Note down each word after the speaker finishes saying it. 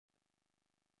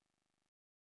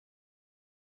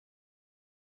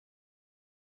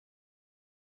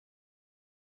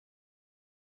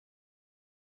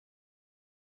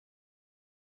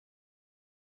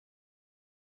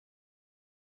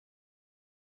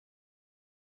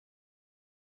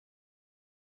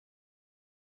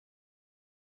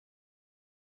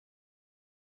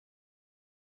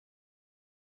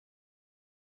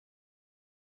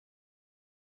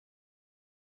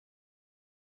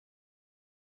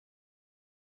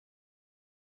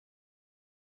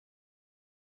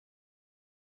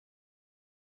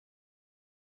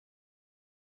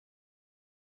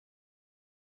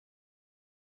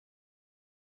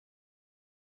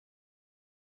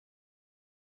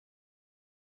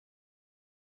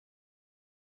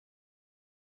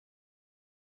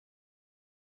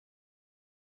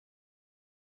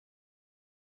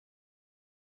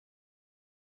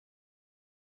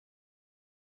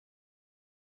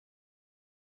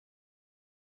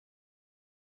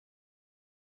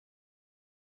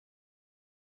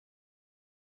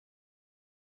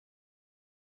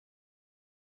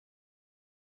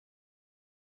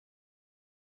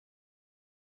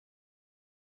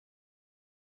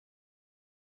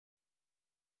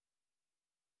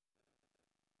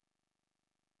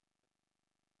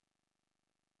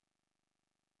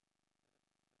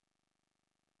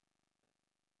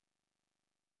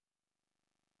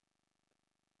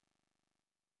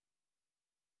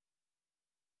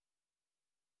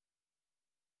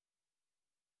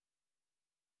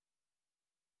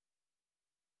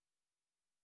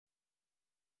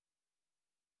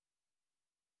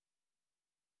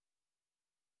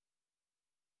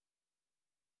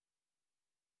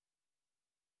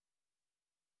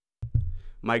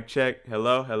Mic check.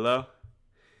 Hello, hello.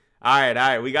 All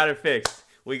right. We got it fixed.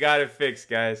 We got it fixed,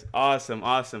 guys. Awesome,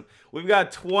 awesome. We've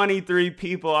got 23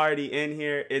 people already in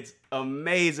here. It's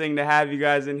amazing to have you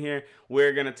guys in here.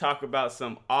 We're going to talk about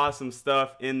some awesome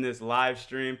stuff in this live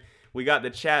stream. We got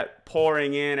the chat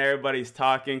pouring in. Everybody's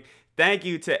talking. Thank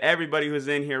you to everybody who's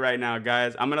in here right now,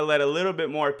 guys. I'm going to let a little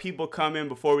bit more people come in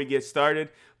before we get started.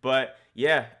 But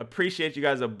yeah, appreciate you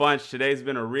guys a bunch. Today's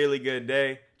been a really good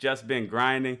day. Just been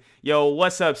grinding. Yo,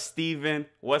 what's up, Steven?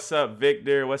 What's up,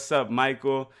 Victor? What's up,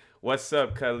 Michael? What's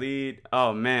up, Khalid?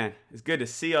 Oh, man. It's good to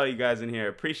see all you guys in here.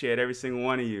 Appreciate every single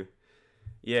one of you.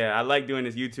 Yeah, I like doing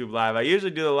this YouTube live. I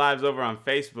usually do the lives over on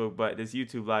Facebook, but this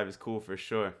YouTube live is cool for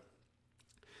sure.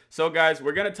 So, guys,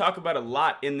 we're going to talk about a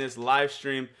lot in this live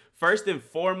stream. First and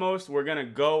foremost, we're going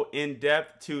to go in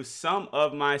depth to some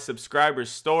of my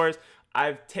subscribers' stores.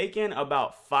 I've taken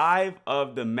about 5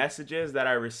 of the messages that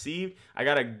I received. I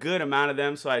got a good amount of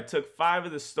them, so I took 5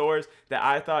 of the stores that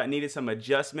I thought needed some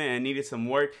adjustment and needed some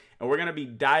work, and we're going to be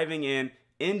diving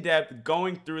in depth,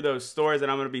 going through those stores,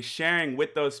 and I'm going to be sharing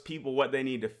with those people what they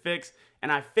need to fix. And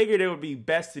I figured it would be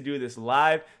best to do this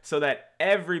live so that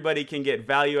everybody can get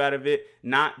value out of it,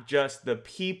 not just the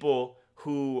people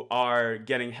who are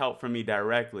getting help from me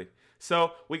directly.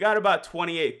 So we got about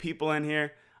 28 people in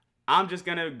here. I'm just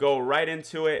going to go right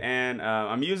into it, and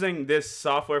I'm using this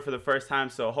software for the first time,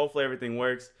 so hopefully everything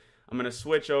works. I'm going to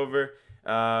switch over.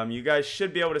 You guys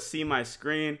should be able to see my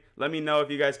screen. Let me know if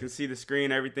you guys can see the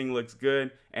screen. Everything looks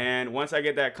good. And once I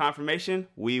get that confirmation,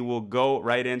 we will go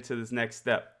right into this next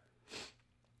step.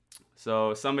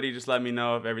 So somebody just let me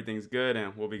know if everything's good,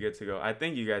 and we'll be good to go. I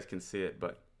think you guys can see it,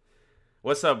 but...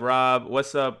 What's up, Rob?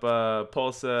 What's up,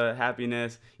 Pulsa,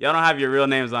 Happiness? Y'all don't have your real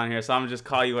names on here, so I'm going to just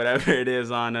call you whatever it is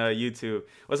on YouTube.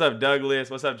 What's up, Douglas?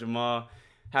 What's up, Jamal?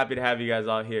 Happy to have you guys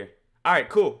all here. All right,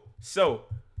 cool. So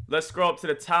let's scroll up to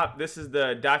the top. This is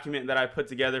the document that I put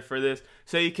together for this.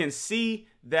 So you can see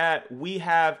that we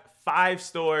have 5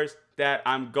 stores that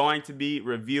I'm going to be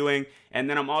reviewing, and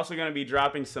then I'm also going to be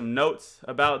dropping some notes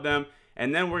about them.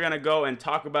 And then we're going to go and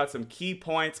talk about some key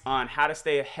points on how to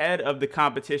stay ahead of the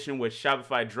competition with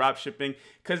Shopify Dropshipping,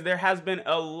 because there has been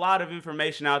a lot of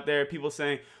information out there. People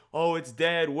saying, oh, it's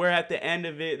dead. We're at the end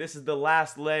of it. This is the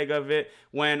last leg of it.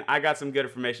 When I got some good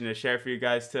information to share for you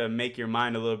guys to make your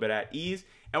mind a little bit at ease.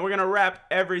 And we're going to wrap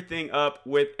everything up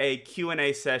with a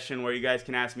Q&A session where you guys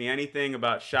can ask me anything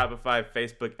about Shopify,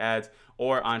 Facebook ads,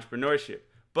 or entrepreneurship.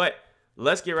 But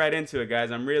let's get right into it,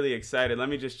 guys. I'm really excited. Let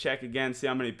me just check again, see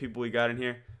how many people we got in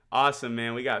here. Awesome,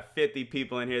 man. We got 50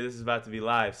 people in here. This is about to be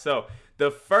live. So the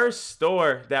first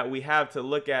store that we have to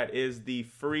look at is the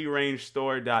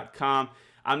freerangestore.com.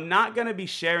 I'm not going to be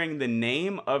sharing the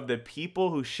name of the people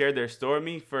who shared their store with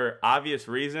me for obvious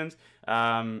reasons.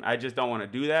 I just don't want to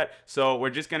do that. So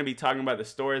we're just going to be talking about the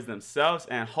stores themselves,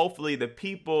 and hopefully the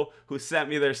people who sent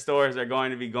me their stores are going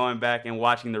to be going back and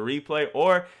watching the replay,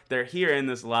 or they're here in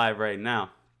this live right now.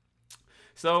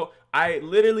 So I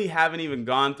literally haven't even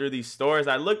gone through these stores.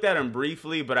 I looked at them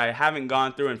briefly, but I haven't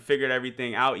gone through and figured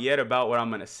everything out yet about what I'm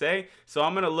going to say. So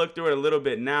I'm going to look through it a little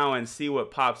bit now and see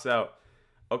what pops out.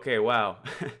 Okay, wow.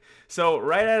 So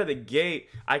right out of the gate,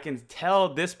 I can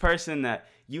tell this person that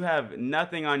you have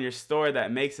nothing on your store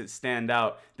that makes it stand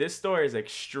out. This store is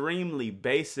extremely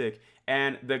basic,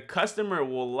 and the customer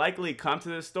will likely come to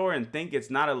the store and think it's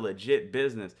not a legit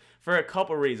business for a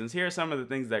couple reasons. Here are some of the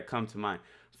things that come to mind.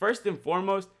 First and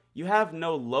foremost, you have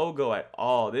no logo at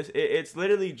all. It's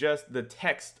literally just the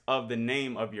text of the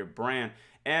name of your brand.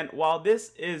 And while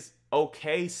this is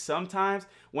okay sometimes,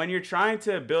 when you're trying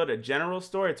to build a general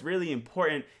store, it's really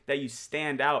important that you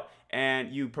stand out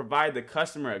and you provide the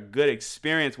customer a good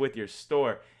experience with your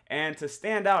store. And to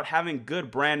stand out, having good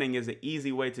branding is an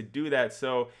easy way to do that.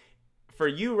 So for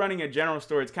you running a general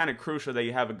store, it's kind of crucial that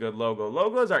you have a good logo.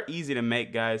 Logos are easy to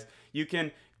make, guys. You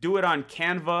can do it on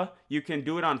Canva, you can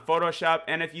do it on Photoshop,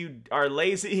 and if you are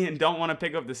lazy and don't want to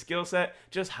pick up the skill set,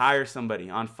 just hire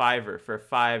somebody on Fiverr for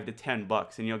 $5 to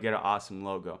 $10 and you'll get an awesome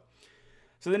logo.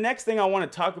 So the next thing I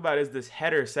want to talk about is this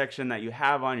header section that you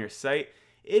have on your site.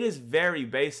 It is very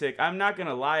basic. I'm not going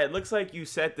to lie. It looks like you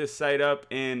set this site up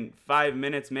in 5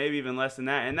 minutes, maybe even less than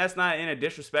that. And that's not in a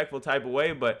disrespectful type of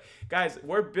way. But guys,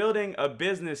 we're building a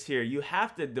business here. You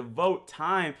have to devote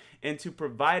time into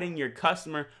providing your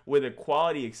customer with a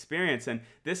quality experience. And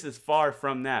this is far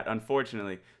from that,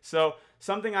 unfortunately. So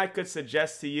something I could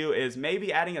suggest to you is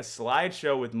maybe adding a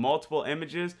slideshow with multiple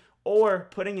images, or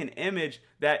putting an image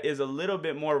that is a little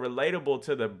bit more relatable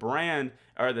to the brand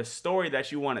or the story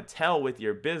that you want to tell with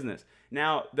your business.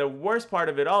 Now, the worst part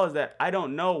of it all is that I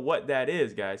don't know what that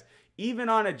is, guys. Even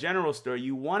on a general store,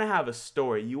 you want to have a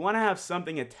story. You want to have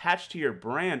something attached to your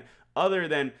brand other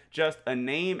than just a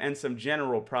name and some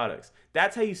general products.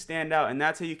 That's how you stand out, and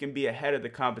that's how you can be ahead of the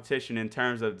competition in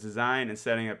terms of design and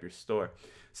setting up your store.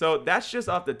 So that's just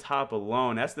off the top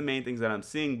alone. That's the main things that I'm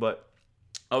seeing, but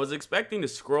I was expecting to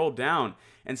scroll down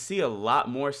and see a lot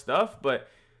more stuff, but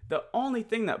the only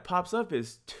thing that pops up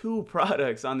is 2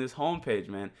 products on this homepage,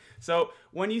 man. So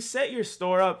when you set your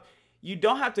store up, you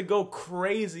don't have to go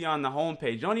crazy on the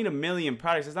homepage. You don't need a million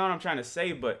products. That's not what I'm trying to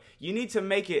say, but you need to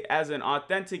make it as an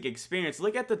authentic experience.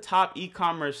 Look at the top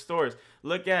e-commerce stores.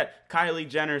 Look at Kylie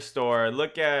Jenner's store.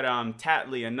 Look at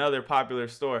Tattly, another popular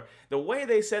store. The way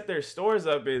they set their stores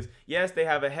up is, yes, they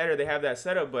have a header, they have that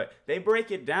setup, but they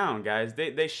break it down, guys.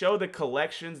 They show the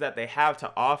collections that they have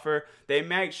to offer. They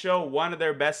might show one of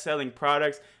their best-selling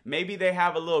products. Maybe they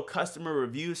have a little customer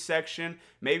review section.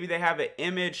 Maybe they have an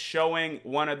image showing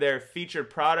one of their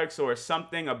featured products or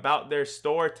something about their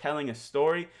store telling a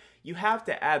story. You have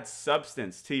to add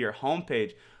substance to your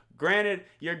homepage. Granted,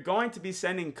 you're going to be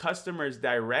sending customers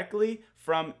directly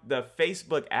from the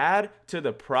Facebook ad to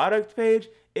the product page.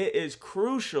 It is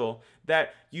crucial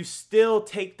that you still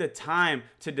take the time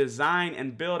to design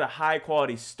and build a high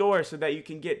quality store so that you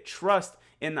can get trust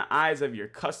in the eyes of your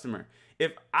customer.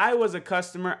 If I was a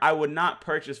customer, I would not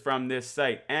purchase from this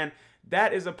site. And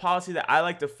that is a policy that I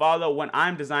like to follow when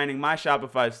I'm designing my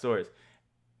Shopify stores.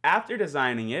 After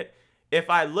designing it, if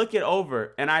I look it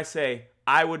over and I say,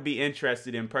 I would be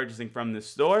interested in purchasing from this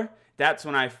store, that's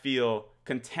when I feel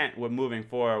content with moving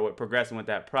forward, with progressing with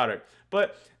that product.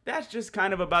 But that's just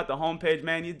kind of about the homepage,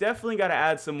 man. You definitely got to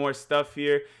add some more stuff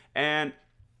here. And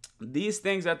these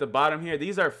things at the bottom here,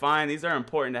 these are fine. These are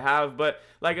important to have. But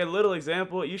like a little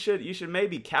example, you should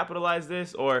maybe capitalize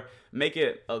this or make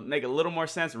it make a little more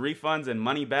sense. Refunds and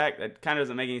money back. That kind of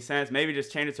doesn't make any sense. Maybe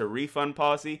just change it to refund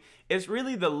policy. It's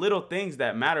really the little things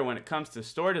that matter when it comes to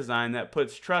store design that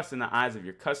puts trust in the eyes of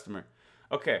your customer.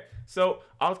 Okay, so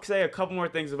I'll say a couple more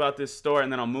things about this store and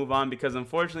then I'll move on because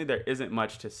unfortunately there isn't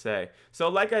much to say. So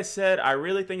like I said, I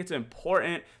really think it's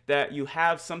important that you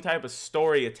have some type of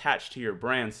story attached to your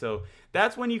brand. So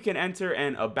that's when you can enter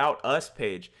an About Us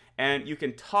page and you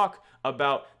can talk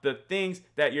about the things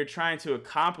that you're trying to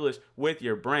accomplish with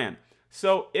your brand.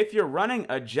 So if you're running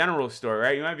a general store,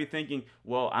 right, you might be thinking,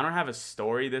 well, I don't have a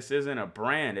story. This isn't a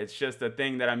brand. It's just a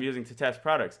thing that I'm using to test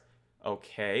products.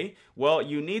 Okay, well,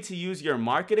 you need to use your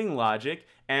marketing logic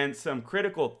and some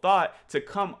critical thought to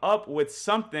come up with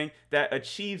something that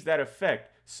achieves that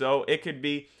effect. So it could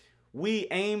be, we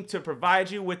aim to provide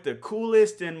you with the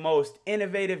coolest and most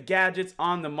innovative gadgets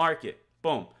on the market.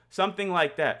 Boom. Something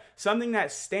like that. Something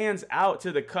that stands out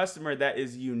to the customer that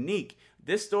is unique.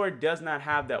 This store does not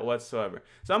have that whatsoever.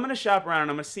 So I'm going to shop around and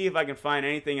I'm going to see if I can find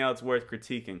anything else worth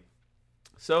critiquing.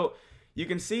 So you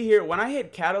can see here, when I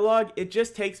hit catalog, it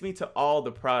just takes me to all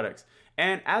the products.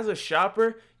 And as a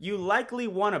shopper, you likely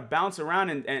want to bounce around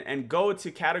and go to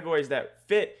categories that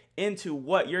fit into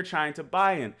what you're trying to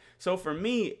buy in. So for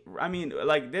me, I mean,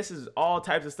 like this is all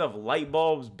types of stuff, light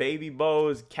bulbs, baby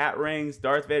bows, cat rings,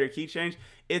 Darth Vader keychains.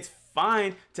 It's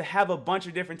fine to have a bunch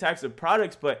of different types of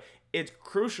products, but it's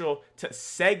crucial to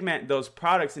segment those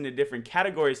products into different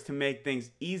categories to make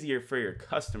things easier for your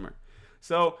customer.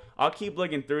 So I'll keep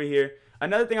looking through here.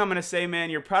 Another thing I'm going to say,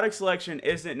 man, your product selection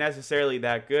isn't necessarily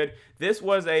that good. This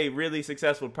was a really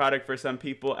successful product for some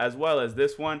people as well as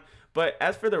this one. But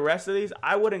as for the rest of these,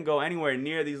 I wouldn't go anywhere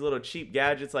near these little cheap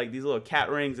gadgets like these little cat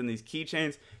rings and these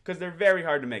keychains because they're very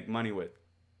hard to make money with.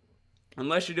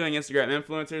 Unless you're doing Instagram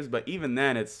influencers, but even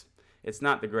then it's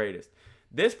not the greatest.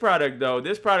 This product, though,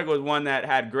 this product was one that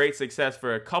had great success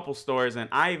for a couple stores, and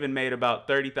I even made about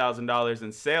 $30,000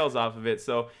 in sales off of it.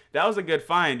 So that was a good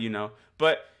find, you know.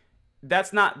 But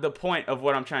that's not the point of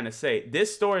what I'm trying to say.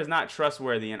 This store is not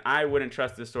trustworthy, and I wouldn't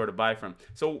trust this store to buy from.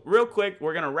 So real quick,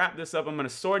 we're going to wrap this up. I'm going to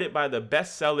sort it by the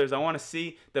best sellers. I want to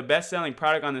see the best-selling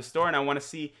product on the store, and I want to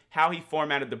see how he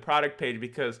formatted the product page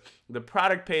because the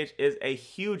product page is a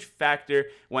huge factor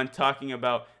when talking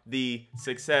about the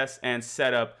success and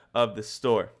setup of the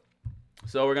store.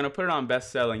 So we're going to put it on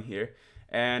best-selling here,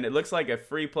 and it looks like a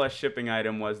free plus shipping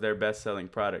item was their best-selling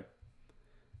product.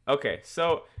 Okay,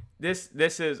 so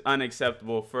this is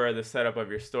unacceptable for the setup of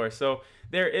your store. So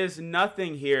there is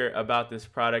nothing here about this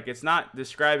product. It's not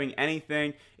describing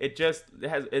anything. It just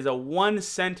is a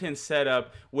one-sentence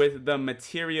setup with the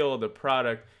material of the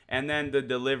product and then the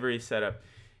delivery setup.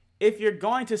 If you're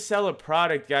going to sell a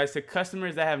product, guys, to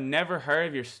customers that have never heard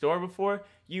of your store before,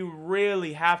 you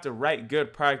really have to write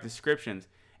good product descriptions.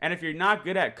 And if you're not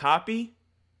good at copy,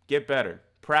 get better.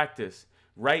 Practice.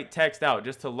 Write text out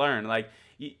just to learn. Like,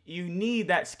 you need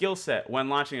that skill set when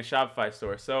launching a Shopify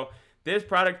store. So this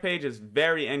product page is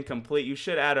very incomplete. You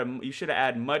should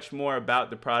add much more about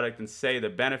the product and say the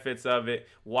benefits of it,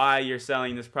 why you're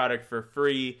selling this product for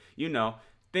free, you know,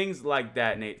 things like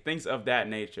that, things of that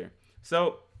nature.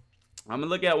 So I'm gonna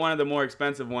look at one of the more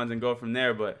expensive ones and go from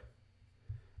there. But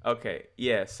okay,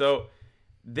 yeah, so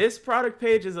this product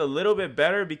page is a little bit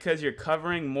better because you're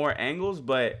covering more angles,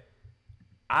 but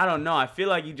I don't know, I feel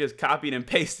like you just copied and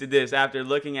pasted this after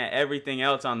looking at everything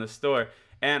else on the store.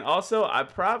 And also, I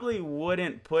probably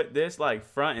wouldn't put this like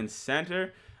front and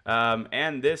center,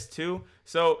 and this too.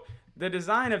 So the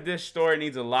design of this store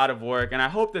needs a lot of work, and I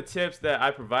hope the tips that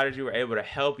I provided you were able to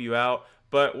help you out.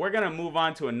 But we're gonna move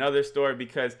on to another store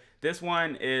because this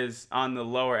one is on the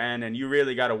lower end and you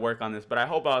really got to work on this. But I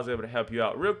hope I was able to help you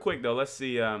out. Real quick though, let's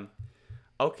see.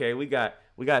 Okay, we got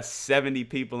 70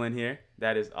 people in here.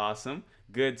 That is awesome.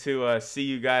 Good to see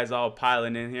you guys all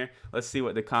piling in here. Let's see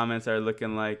what the comments are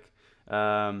looking like.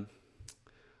 A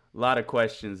lot of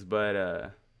questions,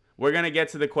 but we're going to get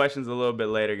to the questions a little bit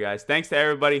later, guys. Thanks to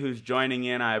everybody who's joining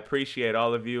in. I appreciate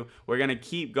all of you. We're going to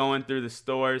keep going through the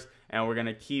stores, and we're going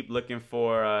to keep looking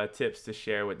for tips to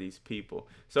share with these people.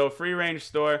 So free range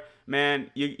store, man,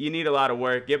 you need a lot of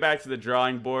work. Get back to the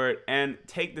drawing board and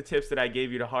take the tips that I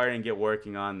gave you to heart and get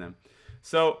working on them.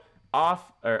 So of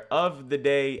the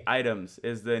day items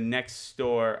is the next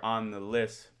store on the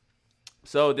list.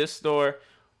 So this store,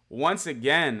 once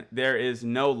again, there is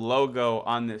no logo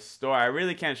on this store. I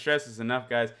really can't stress this enough,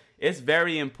 guys. It's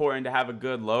very important to have a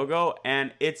good logo,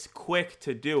 and it's quick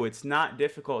to do. It's not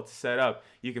difficult to set up.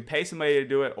 You can pay somebody to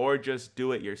do it or just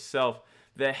do it yourself.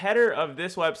 The header of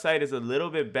this website is a little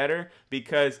bit better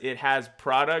because it has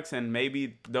products, and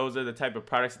maybe those are the type of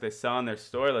products that they sell in their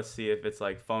store. Let's see if it's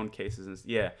like phone cases. And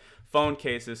yeah, phone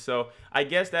cases. So I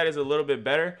guess that is a little bit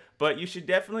better, but you should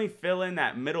definitely fill in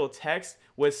that middle text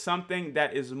with something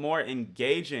that is more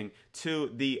engaging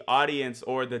to the audience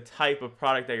or the type of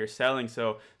product that you're selling.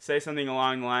 So say something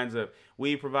along the lines of,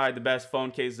 we provide the best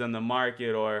phone cases on the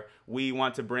market, or we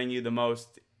want to bring you the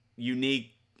most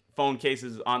unique phone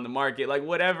cases on the market. Like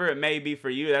whatever it may be for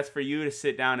you, that's for you to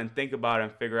sit down and think about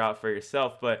and figure out for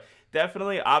yourself. But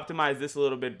definitely optimize this a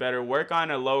little bit better. Work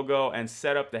on a logo and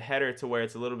set up the header to where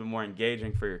it's a little bit more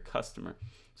engaging for your customer.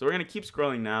 So we're going to keep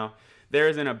scrolling now. There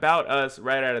is an about us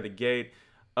right out of the gate.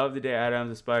 Of the day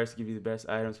items, aspires to give you the best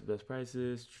items for best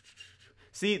prices.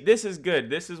 See, this is good.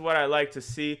 This is what I like to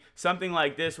see. Something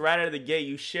like this right out of the gate.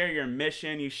 You share your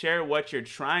mission. You share what you're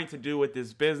trying to do with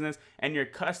this business, and your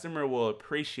customer will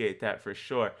appreciate that for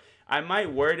sure. I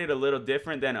might word it a little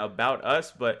different than about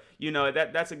us, but you know,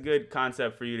 that's a good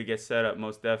concept for you to get set up,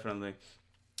 most definitely.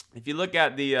 If you look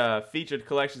at the featured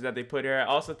collections that they put here, I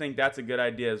also think that's a good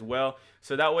idea as well.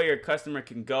 So that way your customer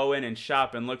can go in and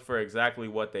shop and look for exactly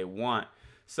what they want.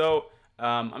 So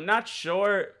I'm not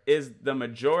sure is the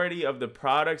majority of the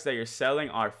products that you're selling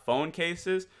are phone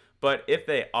cases, but if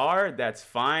they are, that's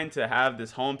fine to have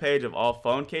this homepage of all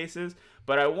phone cases.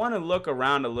 But I want to look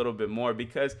around a little bit more,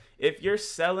 because if you're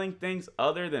selling things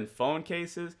other than phone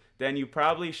cases, then you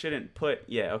probably shouldn't put,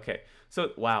 yeah, okay.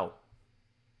 So, wow.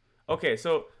 Okay,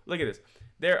 so look at this.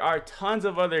 There are tons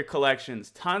of other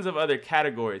collections, tons of other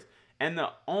categories, and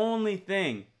the only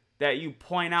thing that you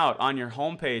point out on your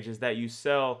homepage is that you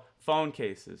sell phone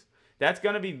cases. That's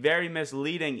going to be very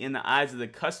misleading in the eyes of the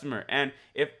customer. And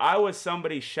if I was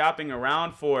somebody shopping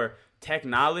around for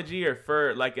technology or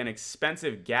for like an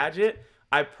expensive gadget,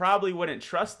 I probably wouldn't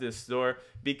trust this store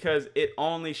because it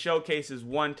only showcases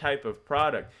one type of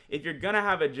product. If you're going to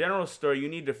have a general store, you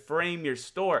need to frame your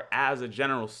store as a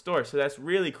general store. So that's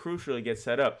really crucial to get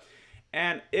set up.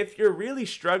 And if you're really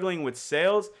struggling with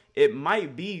sales, it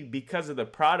might be because of the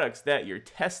products that you're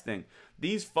testing.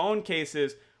 These phone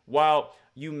cases, while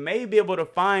you may be able to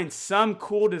find some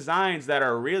cool designs that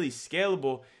are really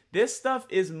scalable, this stuff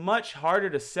is much harder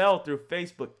to sell through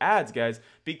Facebook ads, guys,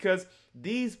 because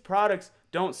these products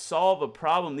don't solve a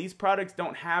problem. These products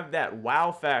don't have that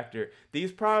wow factor.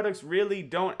 These products really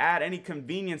don't add any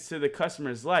convenience to the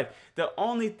customer's life. The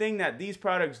only thing that these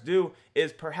products do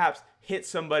is perhaps hit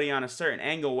somebody on a certain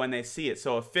angle when they see it.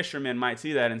 So a fisherman might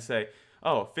see that and say,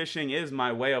 oh, fishing is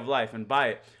my way of life, and buy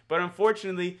it. But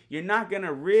unfortunately, you're not going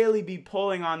to really be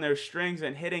pulling on their strings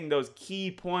and hitting those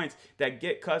key points that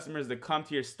get customers to come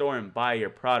to your store and buy your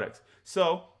products.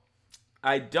 So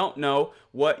I don't know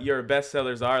what your best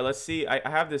sellers are. Let's see. I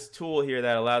have this tool here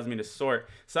that allows me to sort.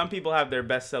 Some people have their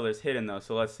best sellers hidden though,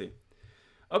 so let's see.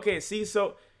 Okay, see,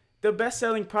 so the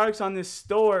best-selling products on this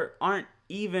store aren't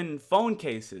even phone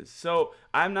cases. So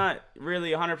I'm not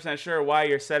really 100% sure why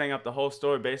you're setting up the whole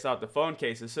store based off the phone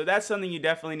cases. So that's something you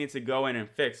definitely need to go in and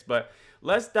fix. But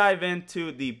let's dive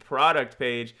into the product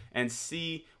page and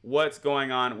see what's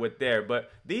going on with there. But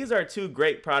these are two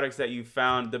great products that you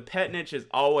found. The pet niche is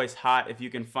always hot if you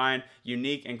can find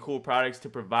unique and cool products to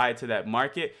provide to that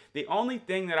market. The only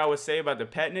thing that I would say about the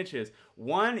pet niche is,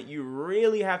 one, you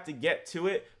really have to get to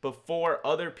it before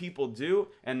other people do,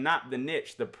 and not the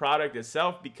niche, the product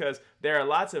itself, because there are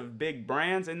lots of big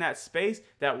brands in that space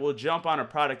that will jump on a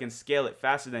product and scale it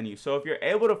faster than you. So if you're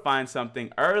able to find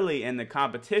something early in the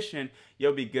competition,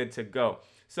 you'll be good to go.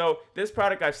 So this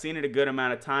product, I've seen it a good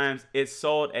amount of times. It's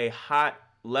sold a hot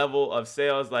level of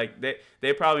sales. Like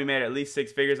they probably made at least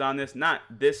 6 figures on this. Not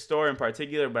this store in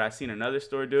particular, but I've seen another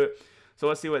store do it. So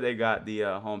let's see what they got the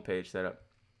homepage set up.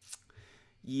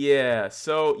 Yeah,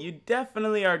 so you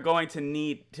definitely are going to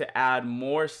need to add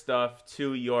more stuff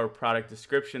to your product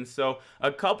description. So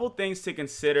a couple things to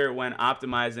consider when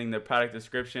optimizing the product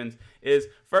descriptions is,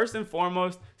 first and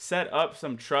foremost, set up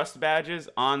some trust badges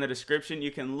on the description. You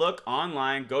can look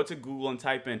online, go to Google and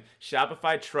type in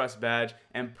Shopify trust badge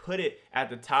and put it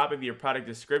at the top of your product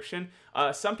description.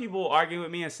 Some people will argue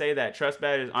with me and say that trust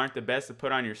badges aren't the best to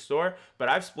put on your store, but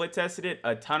I've split tested it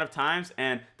a ton of times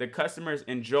and the customers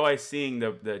enjoy seeing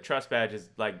the trust badges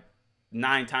like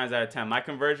 9 times out of 10. My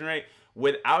conversion rate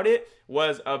without it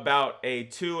was about a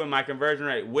 2, and my conversion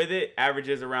rate with it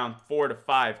averages around 4 to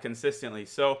 5 consistently.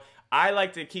 So I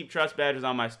like to keep trust badges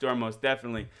on my store, most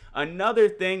definitely. Another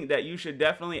thing that you should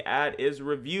definitely add is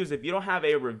reviews. If you don't have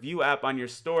a review app on your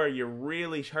store, you're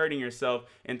really hurting yourself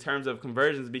in terms of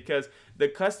conversions, because the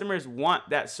customers want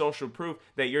that social proof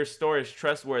that your store is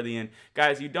trustworthy. And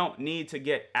guys, you don't need to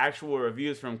get actual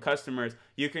reviews from customers.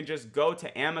 You can just go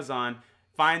to Amazon,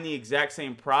 find the exact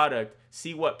same product,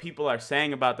 see what people are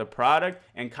saying about the product,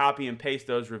 and copy and paste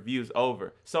those reviews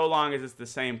over. So long as it's the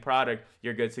same product,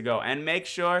 you're good to go. And make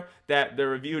sure that the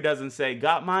review doesn't say,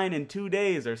 got mine in 2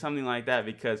 days or something like that,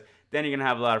 because then you're gonna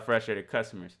have a lot of frustrated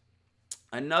customers.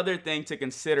 Another thing to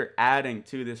consider adding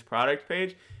to this product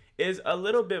page is a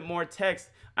little bit more text.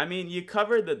 I mean, you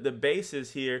covered the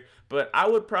bases here, but I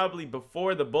would probably,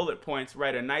 before the bullet points,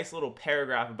 write a nice little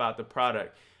paragraph about the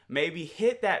product. Maybe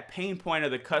hit that pain point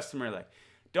of the customer, like,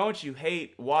 don't you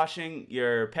hate washing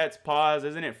your pet's paws?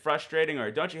 Isn't it frustrating?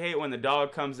 Or don't you hate when the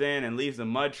dog comes in and leaves a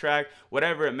mud track?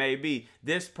 Whatever it may be,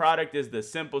 this product is the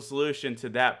simple solution to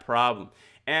that problem.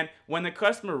 And when the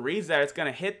customer reads that, it's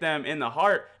going to hit them in the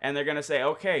heart, and they're going to say,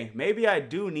 okay, maybe I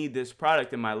do need this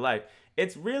product in my life.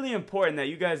 It's really important that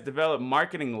you guys develop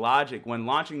marketing logic when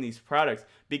launching these products,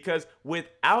 because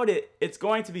without it, it's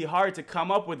going to be hard to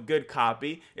come up with good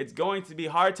copy. It's going to be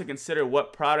hard to consider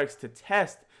what products to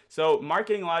test. So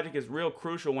marketing logic is real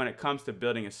crucial when it comes to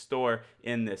building a store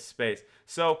in this space.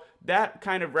 So that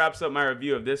kind of wraps up my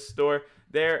review of this store.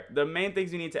 The main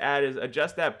things you need to add is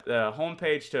adjust that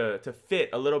homepage to fit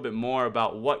a little bit more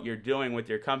about what you're doing with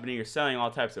your company. You're selling all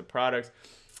types of products.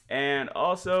 And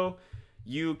also,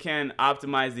 you can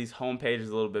optimize these home pages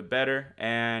a little bit better,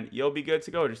 and you'll be good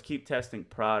to go. Just keep testing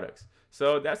products.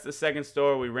 So that's the second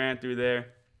store we ran through there.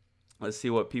 Let's see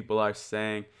what people are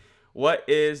saying. What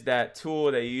is that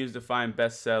tool that you use to find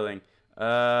best-selling?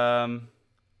 I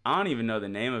don't even know the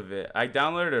name of it. I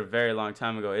downloaded it a very long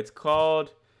time ago. It's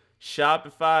called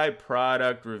Shopify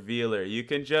Product Revealer. You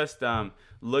can just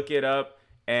look it up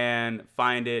and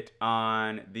find it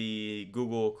on the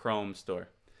Google Chrome store.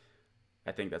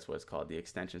 I think that's what it's called, the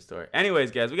extension store.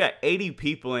 Anyways, guys, we got 80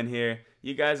 people in here.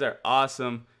 You guys are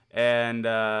awesome, and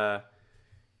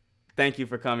thank you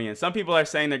for coming in. Some people are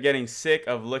saying they're getting sick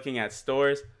of looking at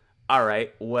stores. All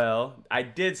right, well, I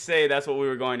did say that's what we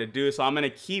were going to do, so I'm going to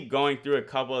keep going through a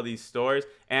couple of these stores.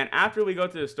 And after we go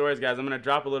through the stores, guys, I'm going to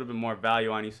drop a little bit more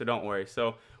value on you, so don't worry.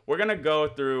 So we're going to go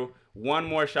through one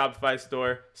more Shopify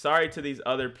store. Sorry to these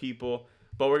other people,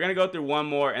 but we're going to go through one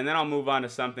more, and then I'll move on to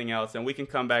something else, and we can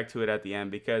come back to it at the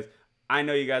end, because I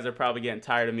know you guys are probably getting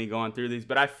tired of me going through these,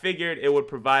 but I figured it would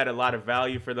provide a lot of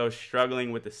value for those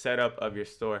struggling with the setup of your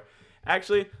store.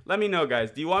 Actually, let me know, guys.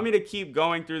 Do you want me to keep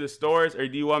going through the stores, or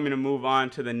do you want me to move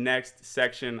on to the next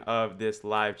section of this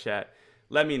live chat?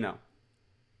 Let me know.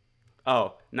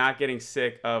 Oh, not getting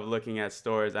sick of looking at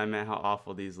stores. I meant how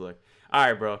awful these look. All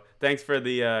right, bro. Thanks for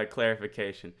the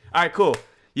clarification. All right, cool.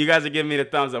 You guys are giving me the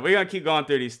thumbs up. We're going to keep going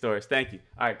through these stores. Thank you.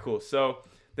 All right, cool. So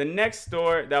the next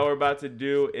store that we're about to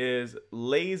do is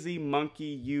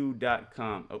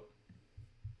lazymonkeyu.com.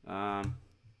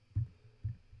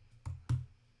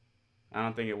 I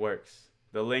don't think it works.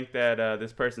 The link that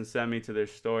this person sent me to their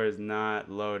store is not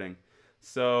loading.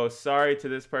 So sorry to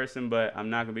this person, but I'm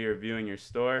not going to be reviewing your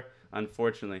store,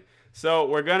 unfortunately. So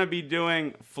we're going to be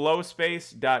doing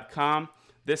flowspace.com.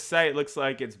 This site looks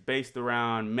like it's based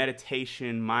around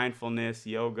meditation, mindfulness,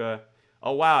 yoga,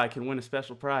 oh wow, I can win a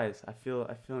special prize. I feel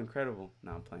incredible.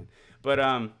 No, I'm playing.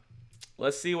 But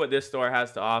let's see what this store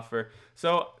has to offer.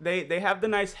 So they have the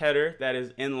nice header that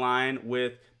is in line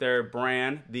with their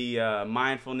brand, the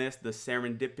mindfulness, the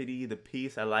serendipity, the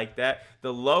peace. I like that.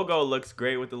 The logo looks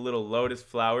great with the little lotus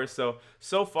flowers.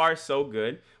 So far, so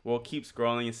good. We'll keep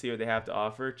scrolling and see what they have to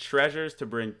offer. Treasures to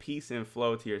bring peace and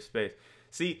flow to your space.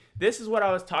 See, this is what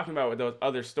I was talking about with those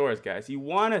other stores, guys. You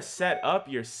want to set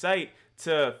up your site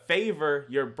to favor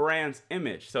your brand's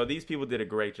image. So these people did a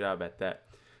great job at that.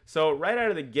 So right out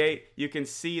of the gate, you can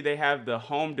see they have the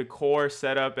home decor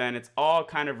set up, and it's all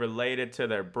kind of related to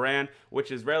their brand,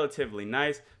 which is relatively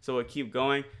nice. So we'll keep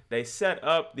going. They set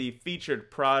up the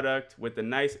featured product with a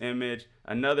nice image,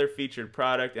 another featured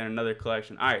product, and another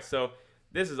collection. All right, so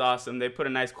this is awesome. They put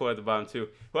a nice quote at the bottom too.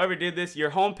 Whoever did this,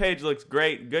 your homepage looks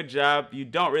great. Good job. You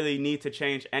don't really need to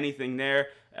change anything there.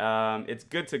 It's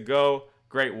good to go.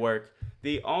 Great work.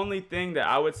 The only thing that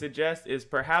I would suggest is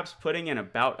perhaps putting an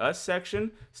About Us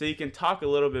section so you can talk a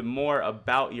little bit more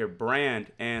about your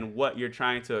brand and what you're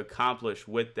trying to accomplish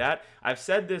with that. I've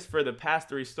said this for the past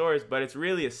 3 stores, but it's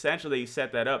really essential that you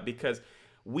set that up because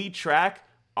we track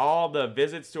all the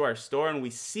visits to our store and we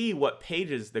see what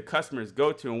pages the customers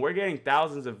go to, and we're getting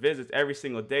thousands of visits every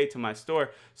single day to my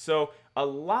store. So a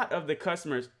lot of the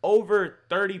customers, over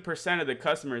 30% of the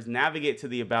customers, navigate to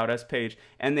the About Us page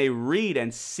and they read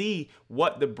and see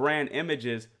what the brand image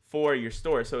is for your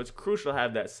store. So it's crucial to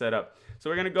have that set up. So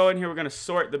we're going to go in here, we're going to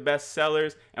sort the best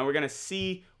sellers, and we're going to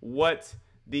see what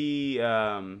the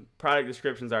product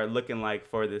descriptions are looking like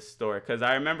for this store, because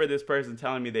I remember this person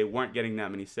telling me they weren't getting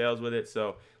that many sales with it.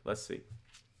 So let's see.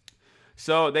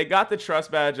 So they got the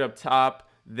trust badge up top.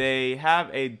 They have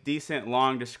a decent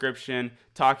long description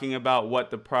talking about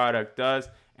what the product does,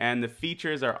 and the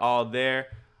features are all there.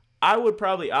 I would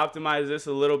probably optimize this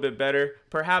a little bit better,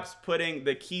 perhaps putting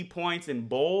the key points in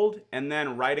bold and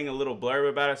then writing a little blurb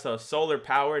about it. So solar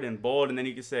powered in bold, and then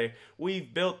you can say,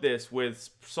 we've built this with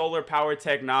solar power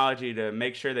technology to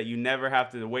make sure that you never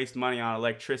have to waste money on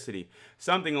electricity,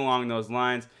 something along those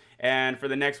lines. And for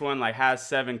the next one, like has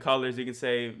 7 colors, you can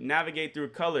say navigate through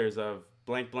colors of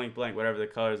blank, blank, blank, whatever the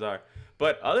colors are.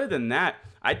 But other than that,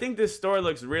 I think this store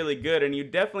looks really good, and you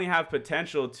definitely have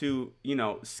potential to,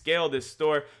 scale this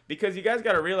store, because you guys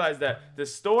got to realize that the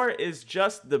store is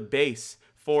just the base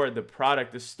for the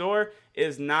product. The store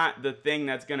is not the thing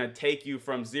that's going to take you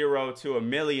from 0 to $1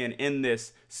 million in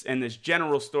this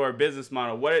general store business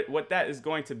model. What that is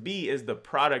going to be is the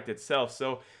product itself.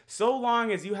 So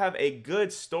long as you have a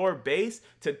good store base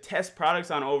to test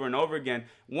products on over and over again,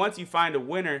 once you find a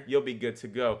winner, you'll be good to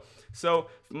go. So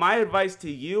my advice to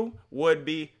you would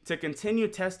be to continue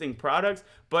testing products,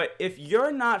 but if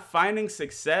you're not finding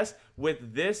success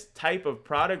with this type of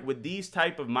product, with these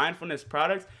type of mindfulness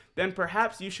products, then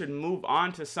perhaps you should move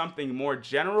on to something more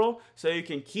general so you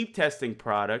can keep testing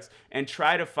products and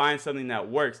try to find something that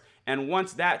works. And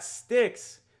once that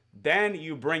sticks, then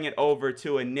you bring it over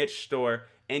to a niche store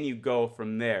and you go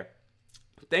from there.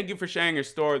 Thank you for sharing your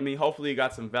store with me. Hopefully you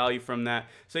got some value from that.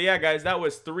 So yeah, guys, that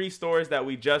was 3 stores that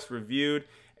we just reviewed,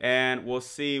 and we'll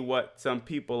see what some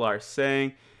people are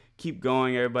saying. Keep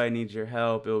going. Everybody needs your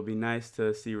help. It will be nice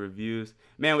to see reviews.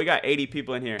 Man, we got 80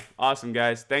 people in here. Awesome,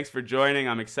 guys. Thanks for joining.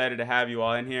 I'm excited to have you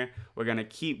all in here. We're going to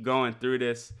keep going through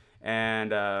this,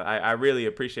 and I really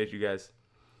appreciate you guys.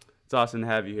 It's awesome to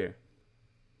have you here.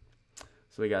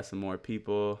 So we got some more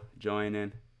people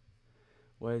joining.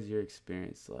 What is your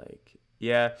experience like?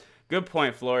 Yeah, good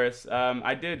point, Flores.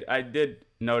 I did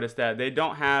notice that they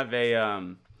don't have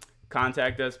a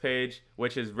contact us page,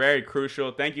 which is very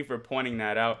crucial. Thank you for pointing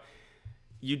that out.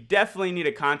 You definitely need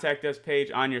a contact us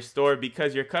page on your store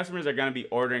because your customers are going to be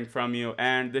ordering from you,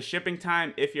 and the shipping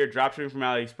time, if you're dropshipping from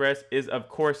AliExpress, is of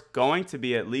course going to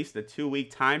be at least a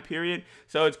 2-week time period.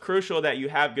 So it's crucial that you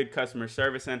have good customer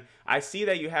service, and I see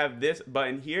that you have this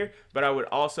button here, but I would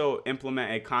also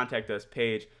implement a contact us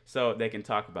page so they can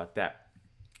talk about that.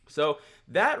 So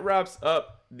that wraps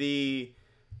up the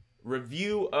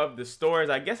review of the stores.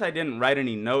 I guess I didn't write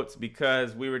any notes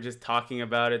because we were just talking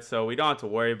about it, so we don't have to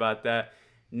worry about that.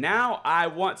 Now I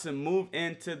want to move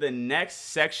into the next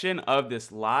section of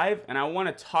this live, and I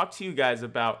want to talk to you guys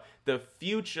about the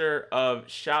future of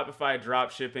Shopify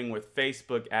dropshipping with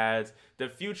Facebook ads, the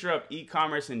future of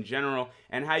e-commerce in general,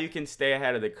 and how you can stay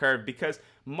ahead of the curve. Because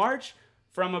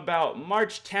from about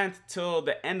March 10th till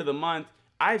the end of the month,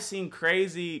 I've seen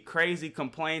crazy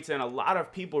complaints and a lot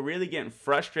of people really getting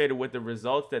frustrated with the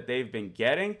results that they've been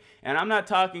getting. And I'm not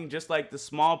talking just like the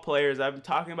small players. I'm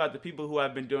talking about the people who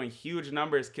have been doing huge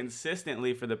numbers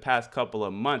consistently for the past couple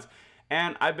of months.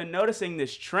 And I've been noticing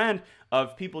this trend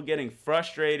of people getting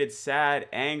frustrated, sad,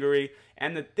 angry,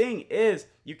 And the thing is,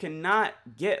 you cannot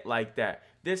get like that.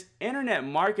 This internet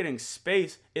marketing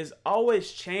space is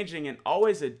always changing and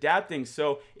always adapting.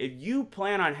 So if you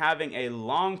plan on having a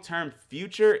long-term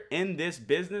future in this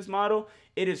business model,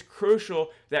 it is crucial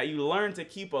that you learn to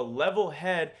keep a level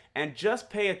head and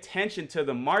just pay attention to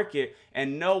the market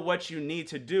and know what you need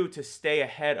to do to stay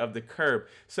ahead of the curve.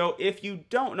 So if you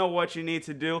don't know what you need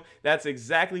to do, that's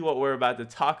exactly what we're about to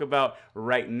talk about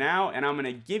right now. And I'm going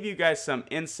to give you guys some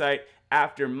insight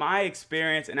after my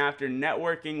experience and after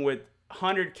networking with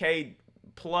 100K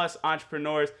plus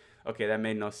entrepreneurs. Okay, that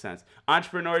made no sense.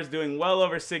 Entrepreneurs doing well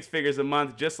over 6 figures a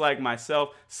month, just like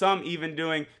myself. Some even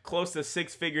doing close to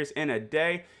 6 figures in a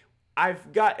day.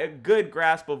 I've got a good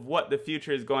grasp of what the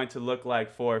future is going to look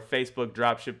like for Facebook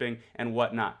dropshipping and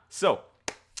whatnot. So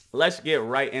let's get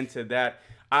right into that.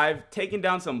 I've taken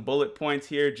down some bullet points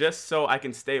here just so I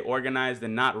can stay organized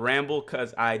and not ramble,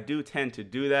 because I do tend to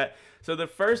do that. So the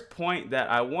first point that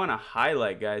I want to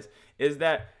highlight, guys, is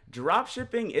that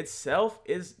dropshipping itself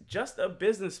is just a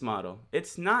business model.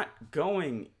 It's not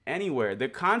going anywhere. The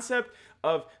concept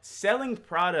of selling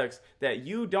products that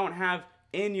you don't have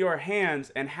in your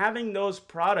hands and having those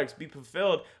products be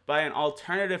fulfilled by an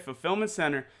alternative fulfillment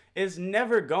center is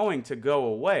never going to go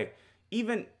away.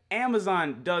 Even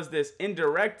Amazon does this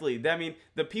indirectly. I mean,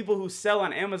 the people who sell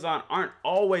on Amazon aren't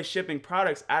always shipping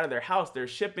products out of their house. They're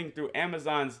shipping through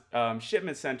Amazon's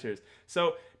shipment centers.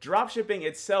 So dropshipping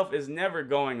itself is never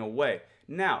going away.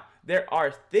 Now, there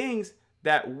are things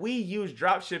that we use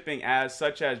dropshipping as,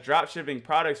 such as dropshipping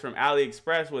products from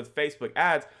AliExpress with Facebook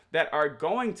ads, that are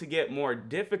going to get more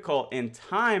difficult in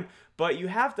time. But you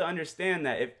have to understand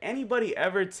that if anybody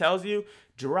ever tells you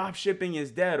dropshipping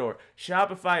is dead or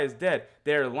Shopify is dead,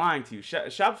 they're lying to you.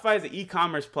 Shopify is an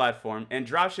e-commerce platform, and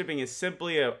dropshipping is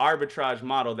simply an arbitrage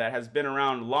model that has been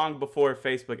around long before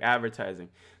Facebook advertising.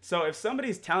 So if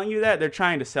somebody's telling you that, they're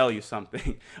trying to sell you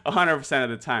something 100% of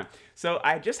the time. So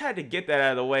I just had to get that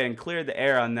out of the way and clear the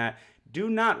air on that. Do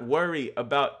not worry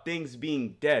about things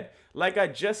being dead. Like I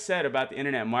just said about the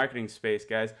internet marketing space,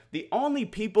 guys, the only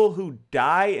people who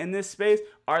die in this space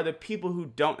are the people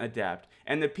who don't adapt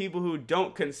and the people who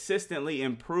don't consistently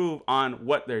improve on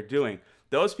what they're doing.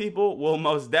 Those people will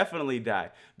most definitely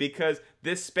die because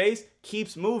this space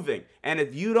keeps moving. And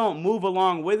if you don't move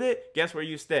along with it, guess where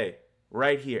you stay?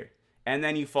 Right here. And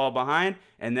then you fall behind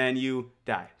and then you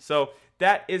die. So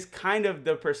that is kind of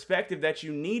the perspective that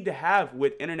you need to have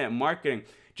with internet marketing.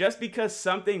 Just because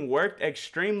something worked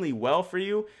extremely well for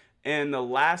you in the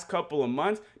last couple of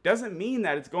months doesn't mean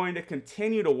that it's going to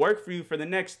continue to work for you for the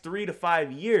next 3 to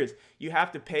 5 years. You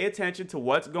have to pay attention to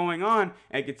what's going on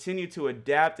and continue to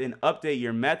adapt and update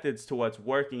your methods to what's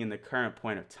working in the current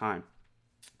point of time.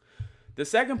 The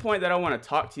second point that I want to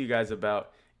talk to you guys about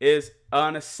is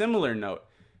on a similar note.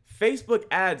 Facebook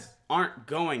ads aren't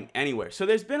going anywhere. So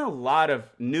there's been a lot of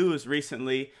news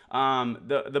recently.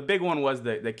 The big one was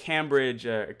the Cambridge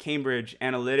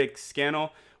Analytics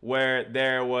scandal, where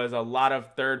there was a lot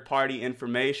of third-party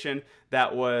information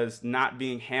that was not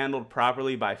being handled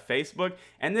properly by Facebook.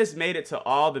 And this made it to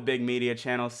all the big media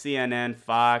channels, CNN,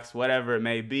 Fox, whatever it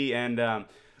may be. And a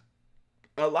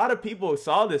lot of people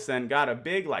saw this and got a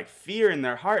big fear in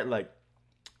their heart, like,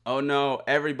 oh no,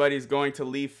 everybody's going to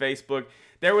leave Facebook.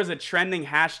 There was a trending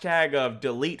hashtag of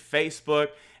delete Facebook,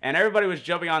 and everybody was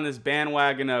jumping on this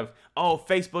bandwagon of, oh,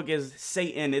 Facebook is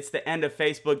Satan. It's the end of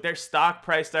Facebook. Their stock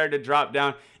price started to drop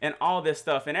down and all this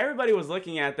stuff. And everybody was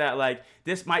looking at that like,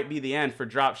 this might be the end for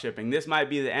dropshipping. This might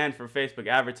be the end for Facebook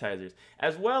advertisers.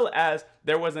 As well as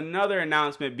there was another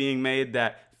announcement being made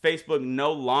that Facebook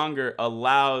no longer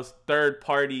allows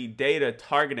third-party data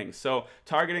targeting. So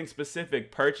targeting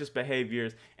specific purchase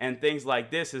behaviors and things like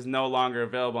this is no longer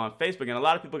available on Facebook. And a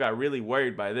lot of people got really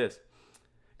worried by this.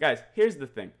 Guys, here's the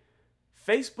thing.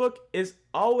 Facebook is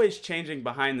always changing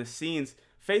behind the scenes.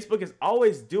 Facebook is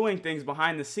always doing things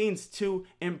behind the scenes to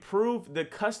improve the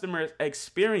customer's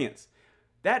experience.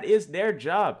 That is their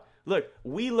job. Look,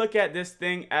 we look at this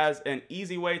thing as an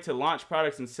easy way to launch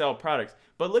products and sell products.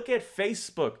 But look at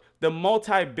Facebook, the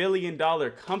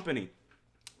multi-billion-dollar company.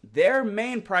 Their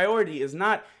main priority is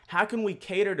not how can we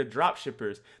cater to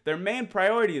dropshippers. Their main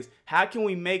priority is how can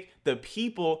we make the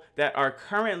people that are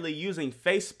currently using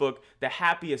Facebook the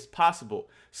happiest possible.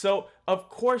 So of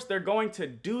course they're going to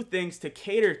do things to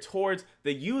cater towards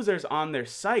the users on their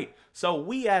site. So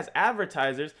we as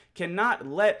advertisers cannot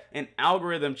let an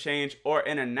algorithm change or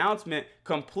an announcement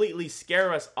completely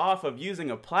scare us off of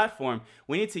using a platform.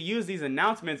 We need to use these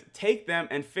announcements, take them,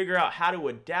 and figure out how to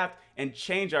adapt and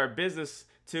change our business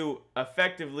to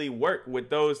effectively work with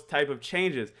those type of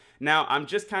changes. Now, I'm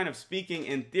just kind of speaking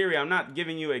in theory. I'm not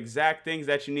giving you exact things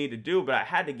that you need to do, but I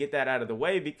had to get that out of the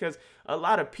way because a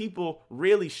lot of people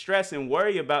really stress and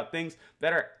worry about things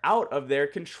that are out of their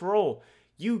control.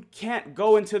 You can't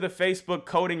go into the Facebook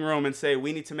coding room and say,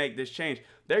 we need to make this change.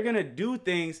 They're going to do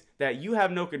things that you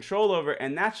have no control over,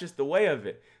 and that's just the way of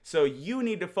it. So you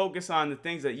need to focus on the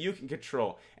things that you can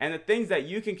control. And the things that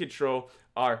you can control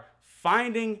are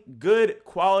finding good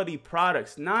quality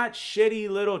products, not shitty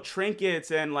little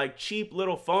trinkets and like cheap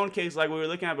little phone cases like we were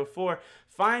looking at before.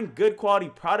 Find good quality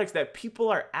products that people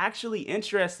are actually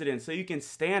interested in so you can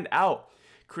stand out.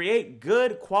 Create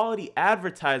good quality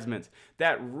advertisements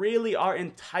that really are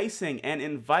enticing and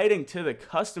inviting to the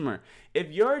customer.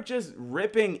 If you're just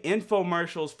ripping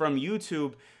infomercials from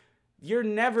YouTube, you're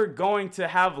never going to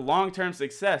have long-term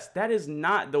success. That is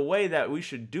not the way that we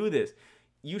should do this.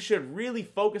 You should really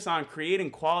focus on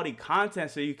creating quality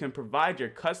content so you can provide your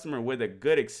customer with a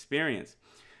good experience.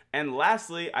 And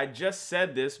lastly, I just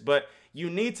said this, but you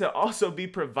need to also be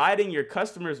providing your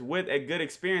customers with a good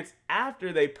experience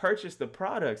after they purchase the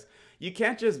products. You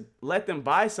can't just let them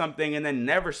buy something and then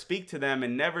never speak to them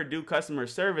and never do customer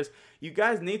service. You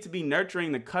guys need to be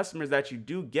nurturing the customers that you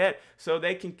do get so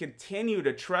they can continue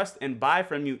to trust and buy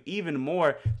from you even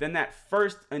more than that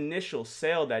first initial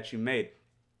sale that you made.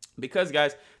 Because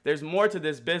guys, there's more to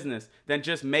this business than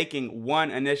just making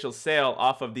one initial sale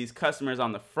off of these customers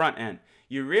on the front end.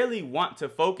 You really want to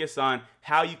focus on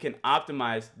how you can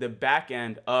optimize the back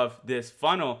end of this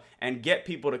funnel and get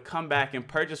people to come back and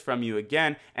purchase from you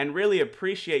again and really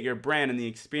appreciate your brand and the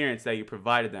experience that you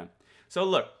provided them. So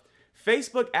look,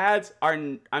 Facebook ads are,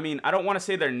 I don't want to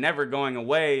say they're never going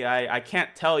away. I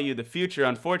can't tell you the future,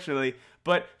 unfortunately,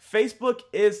 but Facebook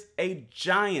is a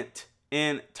giant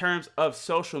in terms of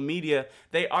social media.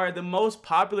 They are the most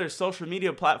popular social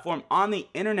media platform on the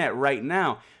internet right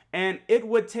now. And it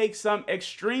would take some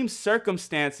extreme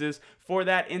circumstances for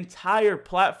that entire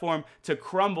platform to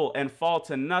crumble and fall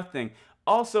to nothing.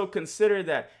 Also consider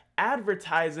that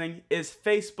advertising is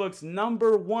Facebook's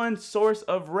 #1 source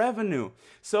of revenue.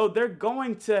 So they're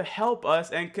going to help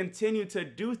us and continue to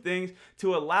do things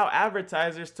to allow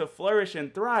advertisers to flourish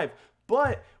and thrive.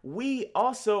 But we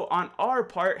also, on our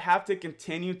part, have to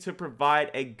continue to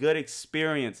provide a good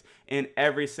experience in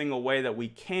every single way that we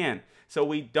can, so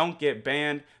we don't get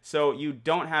banned, so you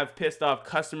don't have pissed off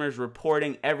customers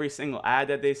reporting every single ad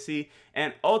that they see,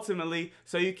 and ultimately,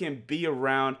 so you can be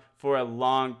around for a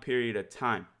long period of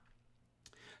time.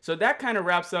 So that kind of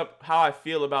wraps up how I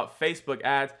feel about Facebook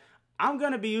ads. I'm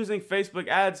going to be using Facebook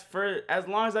ads for as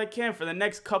long as I can for the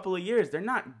next couple of years. They're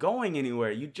not going anywhere.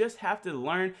 You just have to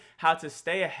learn how to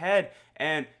stay ahead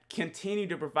and continue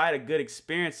to provide a good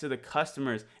experience to the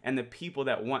customers and the people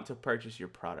that want to purchase your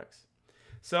products.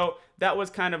 So that was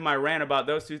kind of my rant about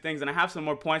those two things. And I have some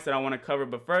more points that I want to cover.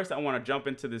 But first, I want to jump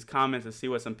into these comments and see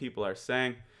what some people are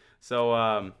saying.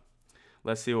 So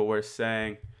let's see what we're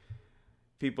saying.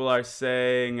 People are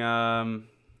saying...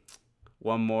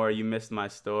 one more, you missed my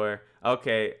store.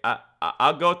 Okay,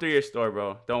 I'll go through your store,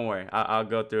 bro. Don't worry. I'll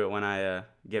go through it when I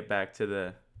get back to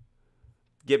the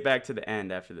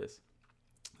end after this.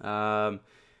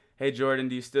 Hey Jordan,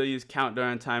 do you still use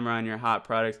countdown timer on your hot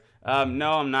products?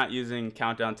 No, I'm not using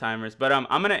countdown timers, but I'm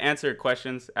gonna answer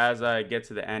questions as I get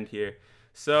to the end here.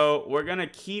 So we're going to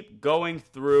keep going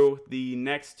through the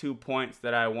next 2 points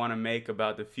that I want to make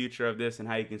about the future of this and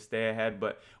how you can stay ahead.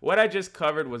 But what I just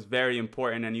covered was very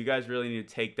important, and you guys really need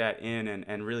to take that in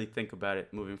and really think about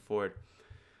it moving forward.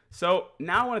 So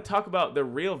now I want to talk about the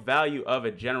real value of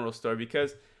a general store,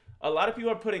 because a lot of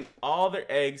people are putting all their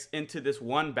eggs into this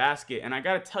one basket. And I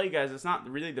got to tell you guys, it's not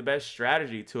really the best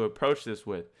strategy to approach this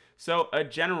with. So a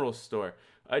general store.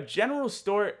 A general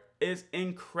store is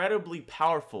incredibly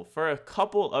powerful for a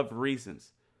couple of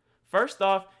reasons. First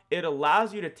off, it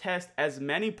allows you to test as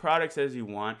many products as you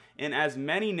want in as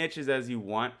many niches as you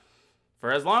want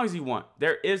for as long as you want.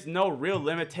 There is no real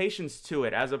limitations to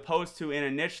it, as opposed to in a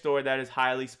niche store that is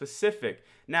highly specific.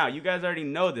 Now, you guys already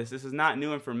know this. This is not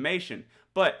new information.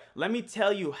 But let me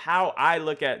tell you how I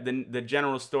look at the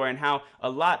general store and how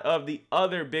a lot of the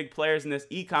other big players in this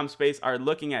e-com space are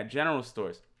looking at general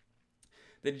stores.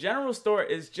 The general store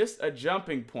is just a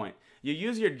jumping point. You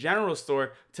use your general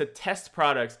store to test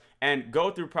products and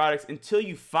go through products until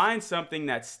you find something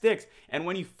that sticks. And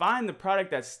when you find the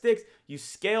product that sticks, you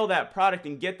scale that product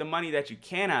and get the money that you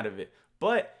can out of it.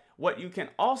 But what you can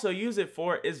also use it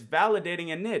for is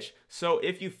validating a niche. So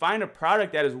if you find a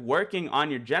product that is working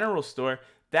on your general store,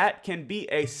 that can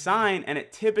be a sign, and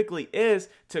it typically is,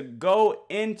 to go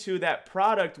into that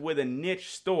product with a niche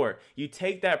store. You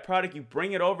take that product, you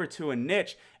bring it over to a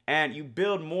niche, and you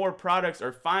build more products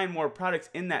or find more products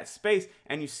in that space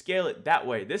and you scale it that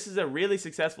way. This is a really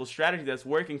successful strategy that's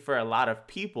working for a lot of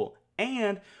people.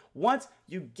 And once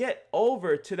you get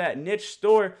over to that niche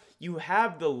store, you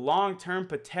have the long-term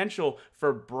potential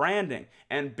for branding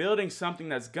and building something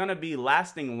that's gonna be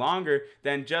lasting longer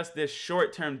than just this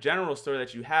short-term general store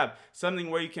that you have. Something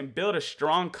where you can build a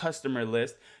strong customer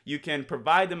list, you can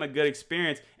provide them a good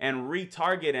experience and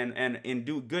retarget and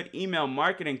do good email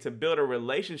marketing to build a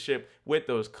relationship with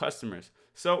those customers.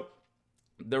 So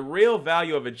the real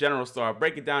value of a general store, I'll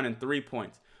break it down in 3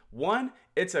 points. One,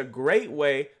 it's a great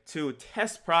way to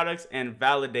test products and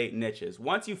validate niches.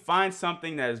 Once you find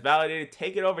something that is validated,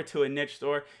 take it over to a niche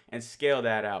store and scale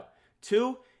that out.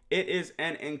 Two, it is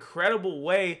an incredible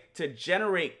way to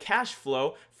generate cash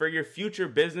flow for your future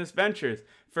business ventures.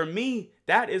 For me,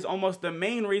 that is almost the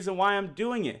main reason why I'm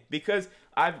doing it, because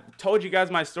I've told you guys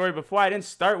my story before. I didn't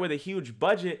start with a huge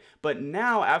budget, but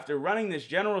now after running this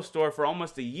general store for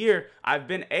almost a year, I've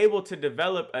been able to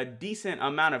develop a decent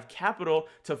amount of capital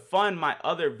to fund my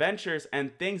other ventures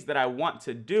and things that I want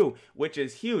to do, which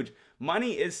is huge.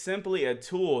 Money is simply a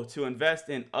tool to invest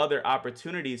in other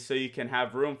opportunities so you can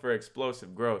have room for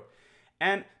explosive growth.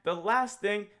 And the last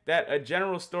thing that a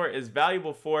general store is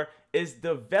valuable for is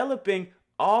developing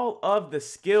all of the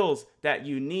skills that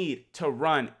you need to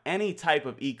run any type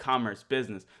of e-commerce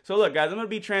business. So look, guys, I'm gonna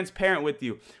be transparent with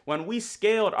you. When we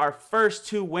scaled our first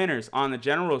 2 winners on the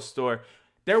general store,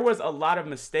 there was a lot of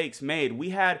mistakes made. We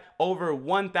had over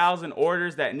 1,000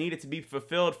 orders that needed to be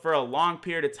fulfilled for a long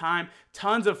period of time,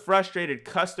 tons of frustrated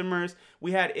customers.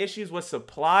 We had issues with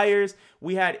suppliers.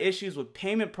 We had issues with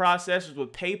payment processors,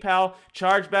 with PayPal,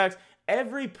 chargebacks.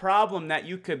 Every problem that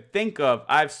you could think of,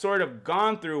 I've sort of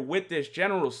gone through with this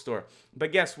general store.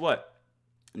 But guess what?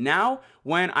 Now,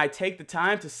 when I take the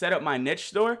time to set up my niche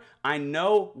store, I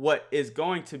know what is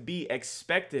going to be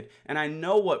expected and I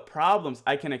know what problems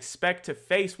I can expect to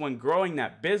face when growing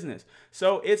that business.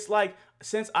 So it's like,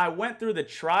 since I went through the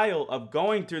trial of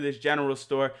going through this general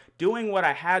store, doing what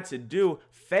I had to do,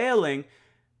 failing,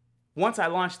 once I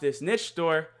launched this niche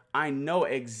store, I know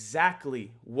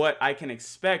exactly what I can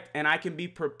expect and I can be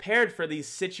prepared for these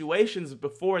situations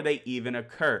before they even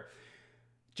occur.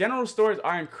 General stores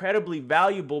are incredibly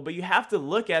valuable, but you have to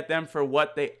look at them for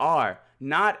what they are,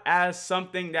 not as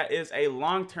something that is a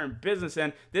long-term business.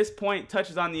 And this point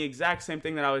touches on the exact same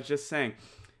thing that I was just saying.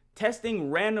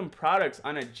 Testing random products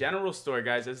on a general store,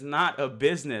 guys, is not a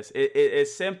business. It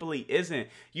simply isn't.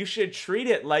 You should treat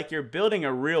it like you're building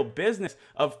a real business.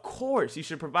 Of course, you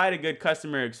should provide a good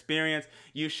customer experience.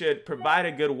 You should provide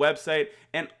a good website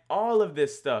and all of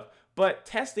this stuff. But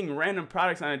testing random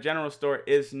products on a general store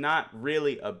is not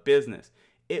really a business.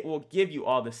 It will give you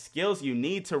all the skills you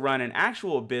need to run an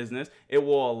actual business. It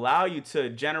will allow you to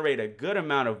generate a good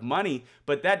amount of money,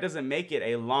 but that doesn't make it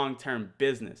a long-term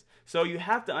business. So you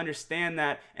have to understand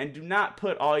that and do not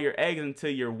put all your eggs into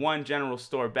your one general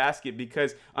store basket,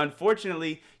 because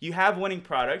unfortunately you have winning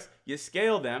products, you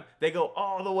scale them, they go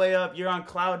all the way up, you're on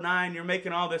cloud 9, you're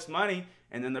making all this money,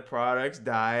 and then the products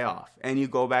die off and you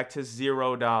go back to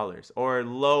 $0 or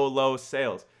low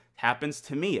sales. It happens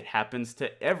to me, it happens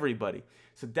to everybody.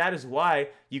 So that is why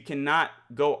you cannot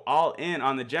go all in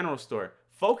on the general store.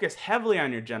 Focus heavily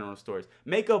on your general stores.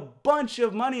 Make a bunch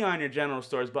of money on your general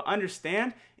stores, but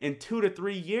understand in 2 to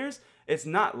 3 years, it's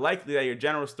not likely that your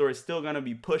general store is still gonna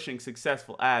be pushing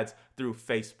successful ads through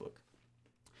Facebook.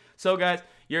 So guys,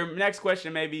 your next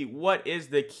question may be, what is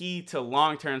the key to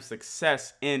long-term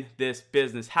success in this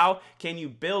business? How can you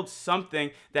build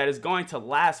something that is going to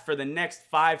last for the next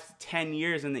 5 to 10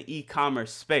 years in the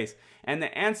e-commerce space? And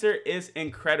the answer is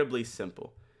incredibly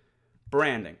simple.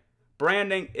 Branding.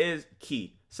 Branding is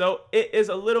key. So it is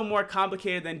a little more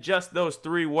complicated than just those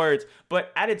 3 words,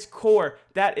 but at its core,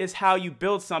 that is how you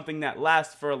build something that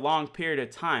lasts for a long period of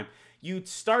time. You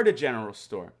start a general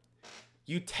store.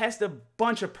 You test a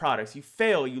bunch of products, you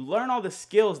fail, you learn all the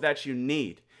skills that you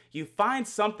need. You find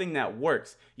something that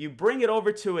works. You bring it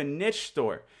over to a niche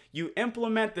store. You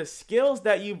implement the skills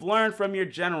that you've learned from your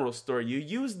general store. You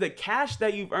use the cash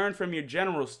that you've earned from your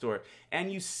general store,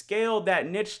 and you scale that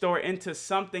niche store into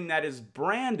something that is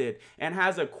branded and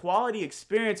has a quality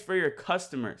experience for your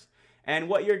customers. And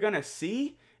what you're gonna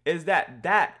see is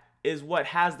that is what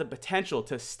has the potential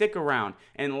to stick around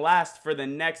and last for the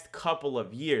next couple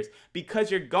of years,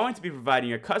 because you're going to be providing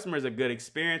your customers a good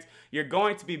experience. You're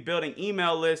going to be building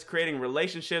email lists, creating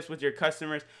relationships with your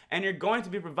customers, and you're going to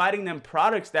be providing them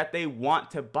products that they want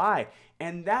to buy.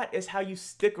 And that is how you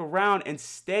stick around and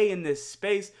stay in this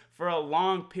space for a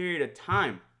long period of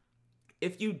time.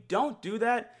 If you don't do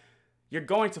that, you're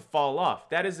going to fall off.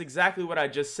 That is exactly what I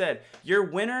just said. Your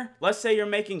winner, let's say you're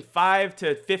making 5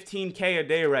 to 15K a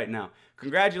day right now.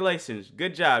 Congratulations,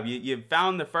 good job. You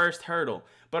found the first hurdle.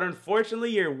 But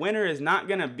unfortunately, your winner is not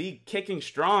gonna be kicking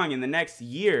strong in the next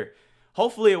year.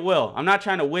 Hopefully it will. I'm not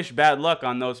trying to wish bad luck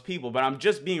on those people, but I'm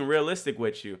just being realistic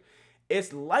with you.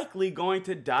 It's likely going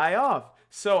to die off.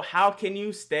 So how can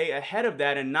you stay ahead of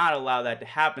that and not allow that to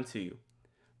happen to you?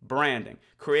 Branding,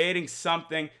 creating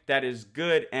something that is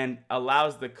good and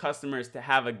allows the customers to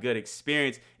have a good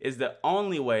experience is the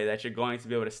only way that you're going to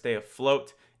be able to stay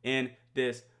afloat in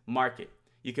this market.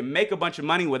 You can make a bunch of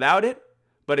money without it,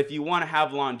 but if you want to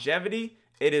have longevity,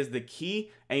 it is the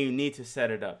key and you need to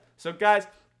set it up. So guys,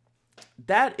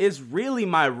 that is really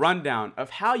my rundown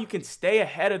of how you can stay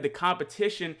ahead of the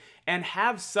competition and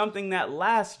have something that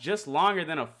lasts just longer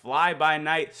than a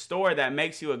fly-by-night store that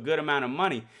makes you a good amount of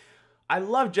money. I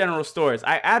love general stores.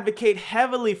 I advocate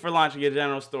heavily for launching a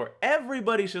general store.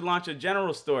 Everybody should launch a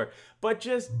general store, but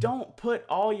just don't put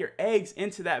all your eggs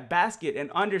into that basket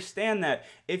and understand that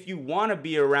if you want to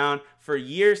be around for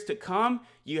years to come,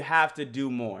 you have to do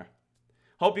more.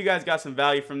 Hope you guys got some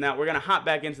value from that. We're going to hop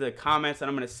back into the comments and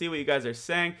I'm going to see what you guys are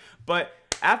saying. But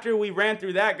after we ran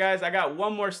through that, guys, I got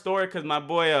one more story because my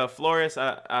boy Flores,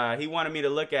 he wanted me to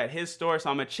look at his store. So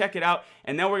I'm going to check it out.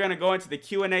 And then we're going to go into the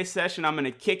Q&A session. I'm going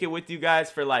to kick it with you guys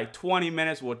for like 20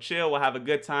 minutes. We'll chill. We'll have a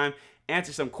good time,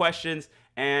 answer some questions.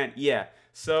 And yeah,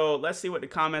 so let's see what the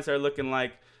comments are looking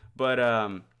like. But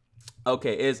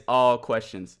okay, it's all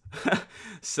questions.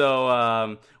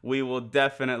 So we will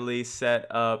definitely set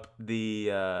up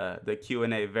the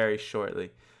Q&A very shortly.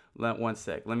 One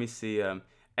sec. Let me see.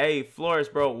 Hey, Flores,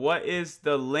 bro, what is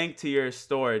the link to your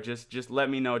store? Just let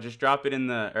me know. Just drop it in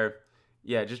the,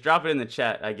 just drop it in the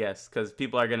chat, I guess, because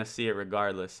people are going to see it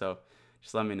regardless. So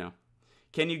just let me know.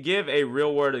 Can you give a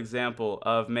real world example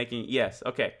of making, yes.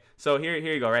 Okay. So here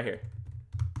you go right here.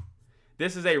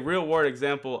 This is a real world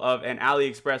example of an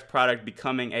AliExpress product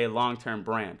becoming a long-term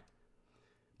brand.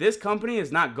 This company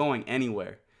is not going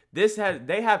anywhere.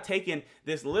 They have taken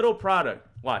this little product.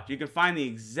 Watch, you can find the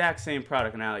exact same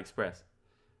product on AliExpress.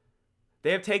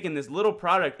 They have taken this little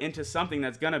product into something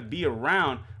that's going to be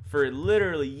around for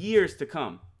literally years to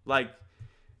come. Like,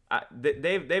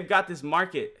 they've got this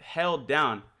market held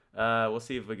down. We'll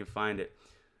see if we can find it.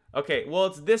 Okay, well,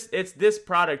 it's this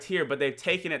product here, but they've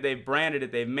taken it, they've branded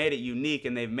it, they've made it unique,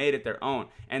 and they've made it their own.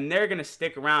 And they're going to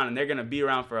stick around, and they're going to be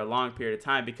around for a long period of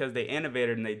time because they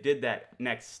innovated and they did that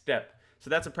next step. So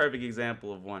that's a perfect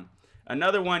example of one.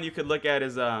 Another one you could look at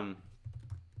is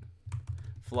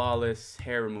flawless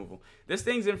hair removal. This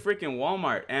thing's in freaking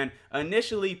Walmart, and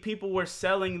initially people were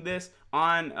selling this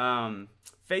on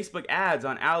Facebook ads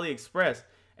on AliExpress,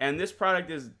 and this product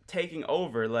is taking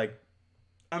over. Like,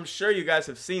 I'm sure you guys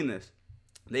have seen this.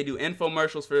 They do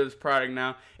infomercials for this product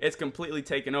now. It's completely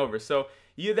taken over. So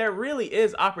there really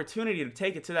is opportunity to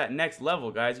take it to that next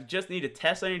level, guys. You just need to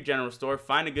test on your general store,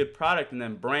 find a good product, and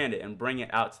then brand it and bring it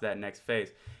out to that next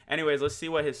phase. Anyways, let's see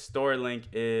what his store link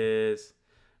is.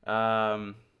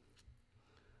 Oh,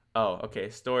 okay.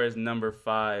 Store is number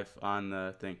 5 on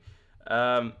the thing.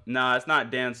 No, it's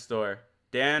not Dan's store.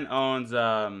 Dan owns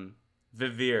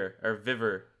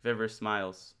Viver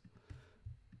Smiles.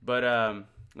 But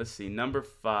let's see, number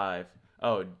 5.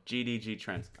 Oh, GDG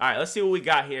Trends. All right, let's see what we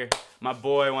got here. My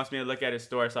boy wants me to look at his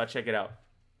store, so I'll check it out.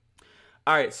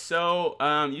 All right, so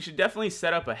you should definitely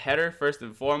set up a header first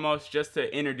and foremost, just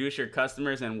to introduce your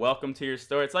customers and welcome to your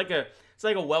store. It's like a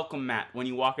welcome mat when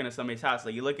you walk into somebody's house.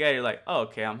 Like, you look at it, you're like, oh,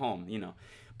 okay, I'm home, you know.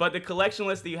 But the collection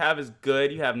list that you have is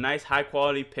good. You have nice, high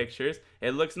quality pictures.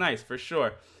 It looks nice for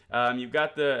sure. You've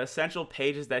got the essential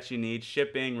pages that you need: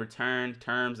 shipping, return,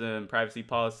 terms, and privacy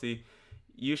policy.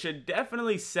 You should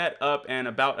definitely set up an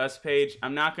About Us page.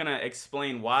 I'm not going to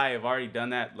explain why. I've already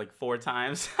done that like 4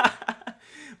 times.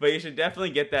 But you should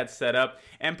definitely get that set up.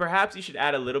 And perhaps you should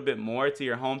add a little bit more to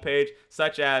your homepage,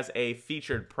 such as a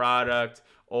featured product,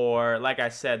 or like I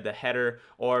said, the header,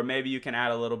 or maybe you can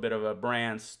add a little bit of a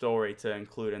brand story to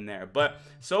include in there. But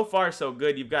so far, so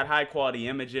good. You've got high quality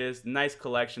images, nice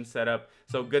collection setup,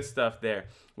 so good stuff there.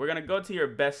 We're going to go to your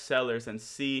best sellers and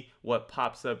see what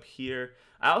pops up here.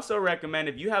 I also recommend,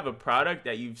 if you have a product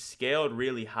that you've scaled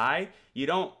really high, you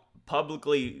don't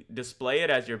publicly display it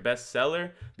as your best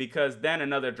seller, because then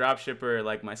another dropshipper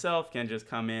like myself can just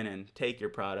come in and take your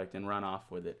product and run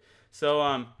off with it.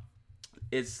 So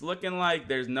it's looking like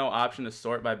there's no option to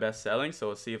sort by best selling, so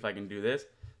we'll see if I can do this.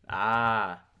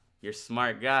 Ah, you're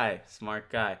smart guy, smart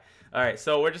guy. All right,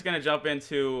 so we're just gonna jump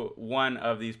into one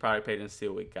of these product pages and see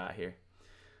what we got here.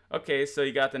 Okay, so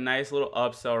you got the nice little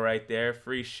upsell right there,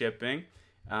 free shipping.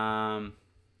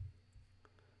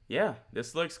 yeah,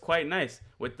 this looks quite nice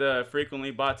with the frequently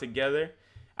bought together.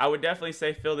 I would definitely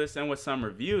say fill this in with some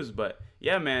reviews, but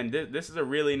yeah, man, this is a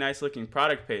really nice looking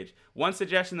product page. One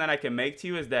suggestion that I can make to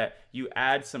you is that you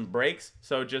add some breaks.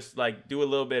 So just like do a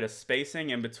little bit of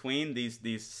spacing in between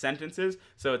these sentences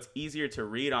so it's easier to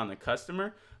read on the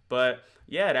customer. But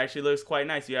yeah, it actually looks quite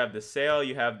nice. You have the sale,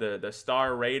 you have the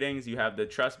star ratings, you have the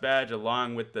trust badge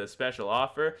along with the special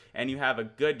offer, and you have a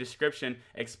good description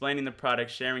explaining the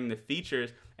product, sharing the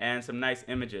features, and some nice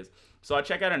images. So I'll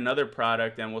check out another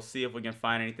product and we'll see if we can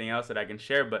find anything else that I can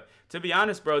share. But to be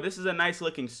honest, bro, this is a nice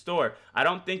looking store. I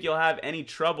don't think you'll have any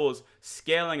troubles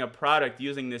scaling a product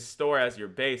using this store as your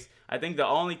base. I think the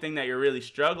only thing that you're really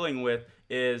struggling with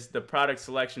is the product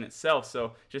selection itself.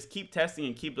 So just keep testing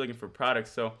and keep looking for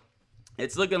products. So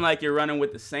it's looking like you're running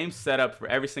with the same setup for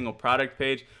every single product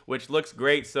page, which looks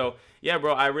great. So yeah,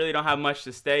 bro, I really don't have much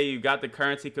to say. You've got the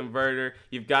currency converter,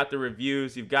 you've got the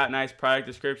reviews, you've got nice product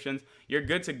descriptions. You're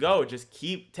good to go. Just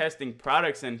keep testing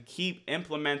products and keep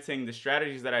implementing the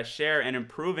strategies that I share and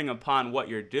improving upon what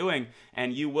you're doing,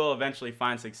 and you will eventually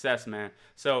find success, man.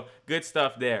 So good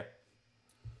stuff there.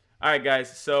 All right,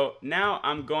 guys, so now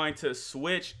I'm going to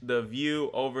switch the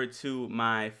view over to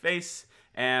my face,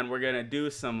 and we're going to do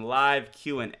some live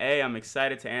Q&A. I'm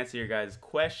excited to answer your guys'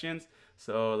 questions.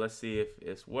 So let's see if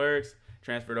this works.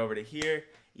 Transfer it over to here.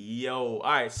 Yo,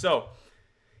 all right, so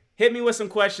hit me with some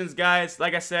questions, guys.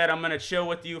 Like I said, I'm going to chill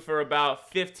with you for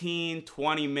about 15,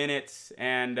 20 minutes,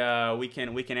 and we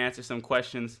can answer some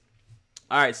questions.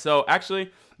 All right, so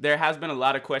actually, there has been a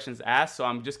lot of questions asked, so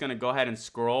I'm just going to go ahead and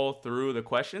scroll through the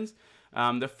questions.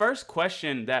 The first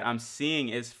question that I'm seeing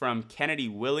is from Kennedy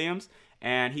Williams,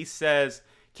 and he says,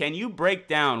 can you break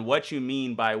down what you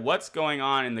mean by what's going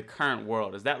on in the current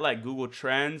world? Is that like Google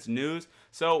Trends, news?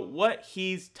 So what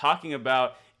he's talking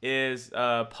about is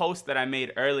a post that I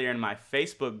made earlier in my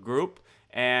Facebook group,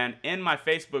 and in my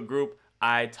Facebook group,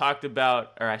 I talked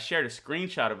about, or I shared a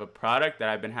screenshot of a product that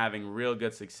I've been having real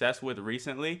good success with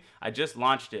recently. I just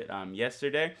launched it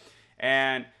yesterday.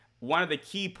 And one of the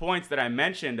key points that I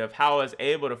mentioned of how I was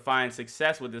able to find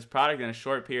success with this product in a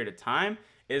short period of time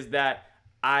is that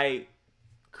I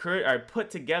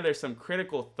put together some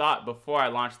critical thought before I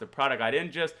launched the product. I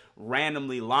didn't just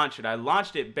randomly launch it. I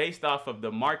launched it based off of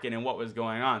the market and what was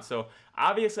going on. So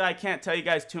obviously I can't tell you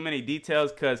guys too many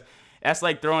details because that's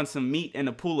like throwing some meat in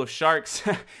a pool of sharks.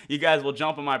 You guys will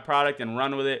jump on my product and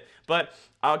run with it. But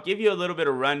I'll give you a little bit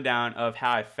of rundown of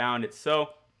how I found it. So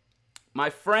my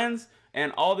friends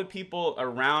and all the people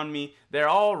around me, they're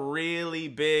all really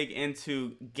big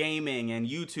into gaming and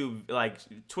YouTube, like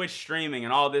Twitch streaming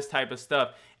and all this type of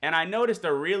stuff. And I noticed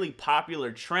a really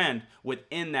popular trend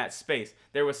within that space.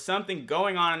 There was something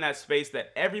going on in that space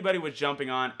that everybody was jumping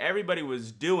on, everybody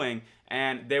was doing,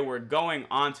 and they were going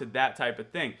on to that type of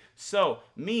thing. So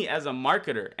me as a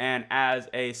marketer and as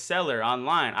a seller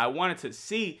online, I wanted to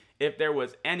see if there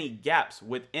was any gaps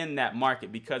within that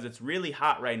market because it's really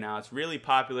hot right now. It's really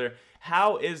popular.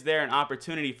 How is there an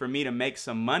opportunity for me to make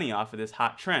some money off of this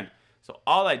hot trend? So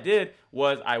all I did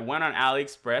was I went on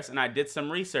AliExpress and I did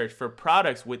some research for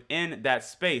products within that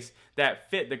space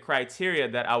that fit the criteria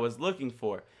that I was looking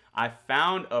for. I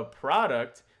found a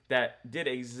product that did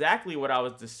exactly what I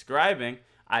was describing.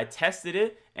 I tested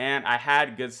it and I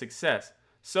had good success.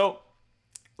 So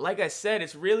like I said,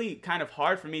 it's really kind of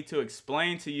hard for me to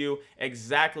explain to you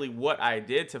exactly what I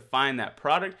did to find that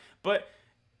product, but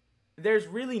there's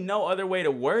really no other way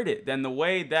to word it than the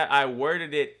way that I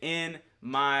worded it in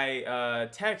my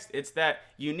text. It's that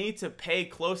you need to pay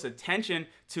close attention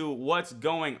to what's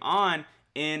going on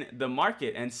in the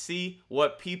market and see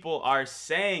what people are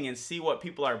saying and see what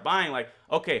people are buying. Like,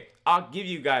 okay, I'll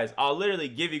literally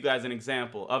give you guys an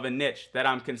example of a niche that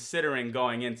I'm considering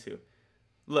going into.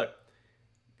 Look,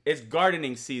 it's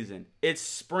gardening season. It's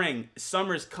spring.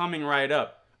 Summer's coming right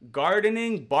up.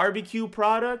 Gardening, barbecue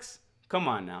products, come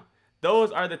on now.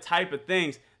 Those are the type of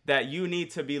things that you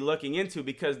need to be looking into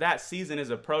because that season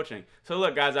is approaching. So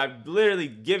look, guys, I've literally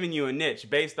given you a niche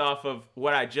based off of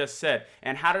what I just said.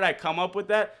 And how did I come up with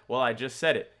that? Well, I just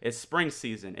said it. It's spring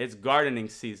season. It's gardening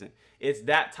season. It's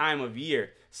that time of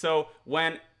year. So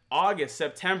when August,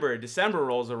 September, December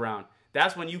rolls around,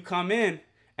 that's when you come in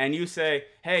and you say,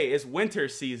 hey, it's winter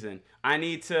season. I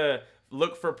need to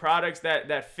look for products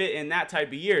that fit in that type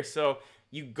of year. So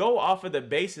you go off of the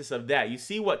basis of that. You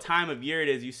see what time of year it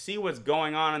is. You see what's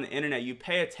going on the internet. You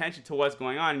pay attention to what's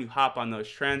going on and you hop on those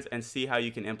trends and see how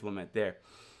you can implement there.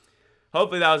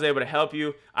 Hopefully that was able to help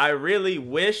you. I really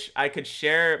wish I could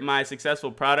share my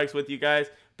successful products with you guys,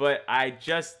 but I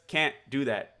just can't do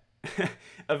that.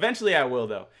 Eventually I will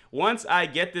though. Once I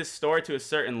get this store to a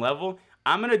certain level,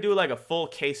 I'm going to do like a full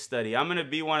case study. I'm going to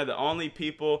be one of the only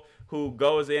people who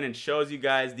goes in and shows you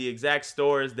guys the exact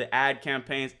stores, the ad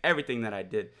campaigns, everything that I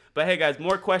did. But hey guys,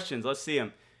 more questions. Let's see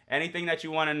them. Anything that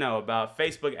you want to know about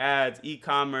Facebook ads,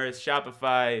 e-commerce,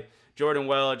 Shopify, Jordan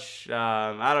Welch,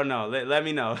 I don't know. Let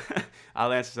me know.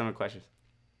 I'll answer some of the questions.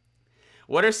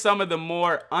 What are some of the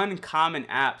more uncommon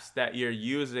apps that you're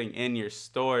using in your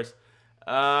stores?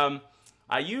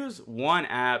 I use one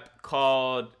app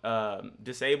called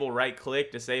Disable Right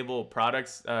Click, Disable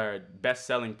Products,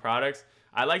 Best-Selling Products.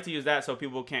 I like to use that so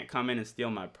people can't come in and steal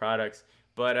my products.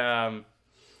 But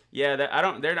yeah, there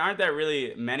aren't that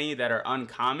really many that are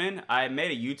uncommon. I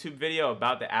made a YouTube video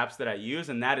about the apps that I use,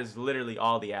 and that is literally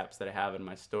all the apps that I have in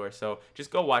my store. So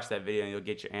just go watch that video and you'll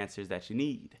get your answers that you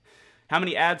need. How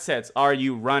many ad sets are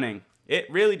you running? It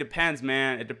really depends,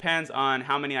 man. It depends on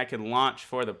how many I can launch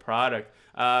for the product.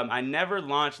 I never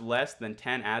launch less than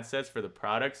 10 ad sets for the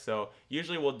product, so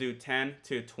usually we'll do 10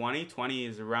 to 20. 20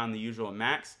 is around the usual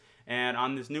max. And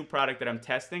on this new product that I'm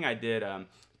testing, I did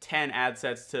 10 ad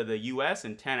sets to the US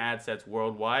and 10 ad sets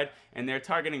worldwide, and they're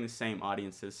targeting the same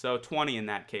audiences, so 20 in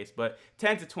that case. But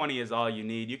 10 to 20 is all you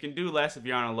need. You can do less if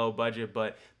you're on a low budget,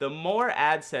 but the more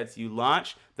ad sets you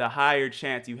launch, the higher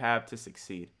chance you have to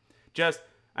succeed.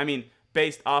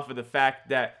 Based off of the fact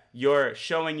that you're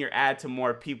showing your ad to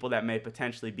more people that may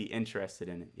potentially be interested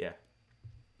in it. Yeah.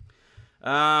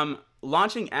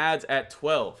 Launching ads at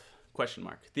 12? Question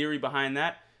mark. Theory behind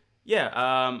that?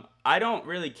 Yeah. I don't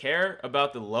really care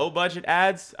about the low budget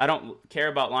ads. I don't care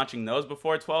about launching those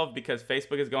before 12 because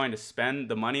Facebook is going to spend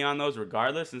the money on those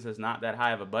regardless since it's not that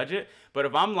high of a budget. But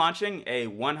if I'm launching a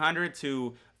 $100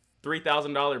 to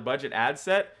 $3,000 budget ad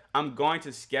set, I'm going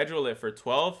to schedule it for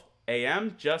 12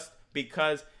 a.m. just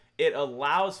because it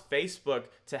allows Facebook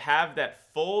to have that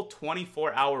full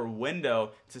 24-hour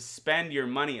window to spend your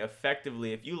money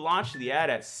effectively. If you launch the ad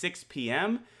at 6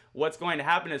 p.m., what's going to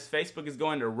happen is Facebook is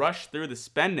going to rush through the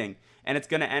spending, and it's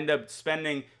going to end up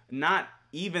spending not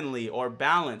evenly or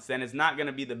balanced, and it's not going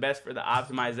to be the best for the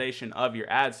optimization of your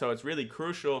ads. So it's really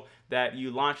crucial that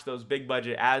you launch those big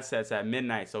budget ad sets at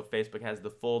midnight so Facebook has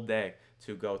the full day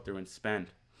to go through and spend.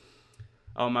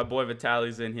 Oh, my boy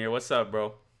Vitali's in here. What's up,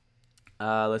 bro?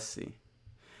 Let's see.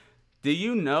 Do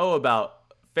you know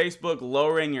about Facebook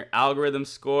lowering your algorithm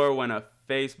score when a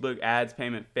Facebook ads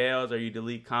payment fails or you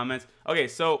delete comments? Okay,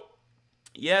 so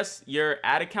yes, your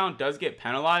ad account does get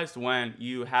penalized when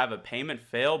you have a payment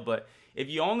fail, but if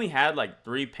you only had like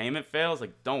 3 payment fails,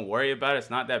 like don't worry about it. It's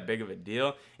not that big of a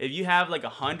deal. If you have like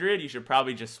 100, you should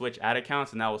probably just switch ad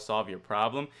accounts and that will solve your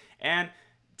problem. And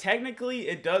technically,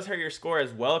 it does hurt your score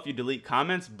as well if you delete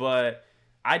comments, but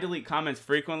I delete comments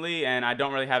frequently and I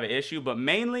don't really have an issue, but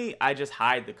mainly I just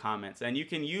hide the comments. And you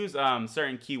can use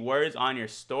certain keywords on your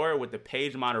store with the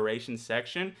page moderation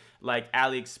section, like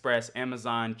AliExpress,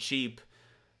 Amazon, cheap,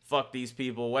 fuck these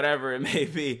people, whatever it may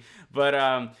be.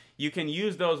 But you can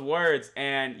use those words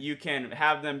and you can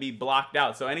have them be blocked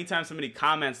out. So anytime somebody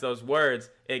comments those words,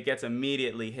 it gets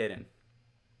immediately hidden.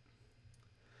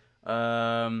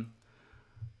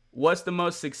 What's the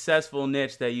most successful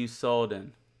niche that you sold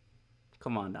in?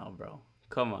 Come on now, bro.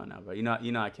 Come on now, bro. You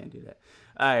know I can't do that.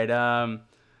 All right.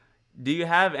 Do you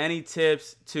have any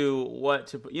tips to what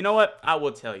to put? You know what? I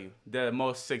will tell you the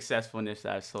most successful niche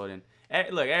that I've sold in.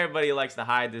 Look, everybody likes to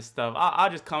hide this stuff.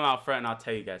 I'll just come out front and I'll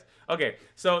tell you guys. Okay,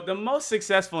 so the most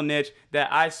successful niche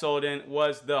that I sold in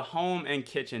was the home and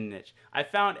kitchen niche. I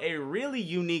found a really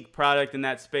unique product in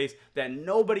that space that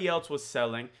nobody else was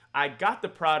selling. I got the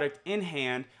product in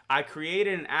hand. I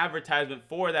created an advertisement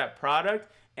for that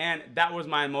product, and that was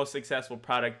my most successful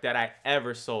product that I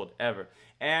ever sold, ever.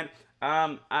 And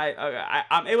I'm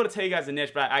able to tell you guys the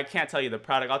niche, but I can't tell you the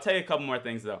product. I'll tell you a couple more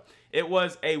things, though. It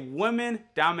was a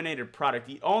women-dominated product.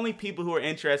 The only people who were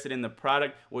interested in the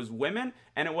product was women,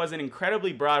 and it was an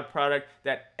incredibly broad product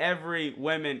that every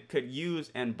woman could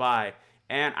use and buy.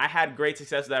 And I had great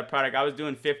success with that product. I was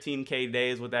doing 15K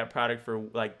days with that product for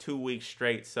like 2 weeks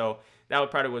straight. So that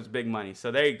product was big money.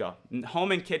 So there you go.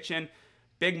 Home and kitchen,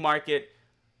 big market.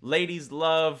 Ladies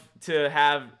love to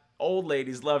have, old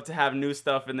ladies love to have new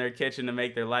stuff in their kitchen to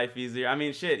make their life easier. I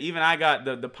mean, shit, even I got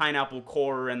the pineapple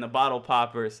core and the bottle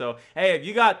popper. So, hey, if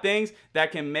you got things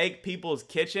that can make people's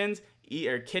kitchens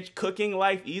or cooking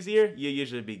life easier, you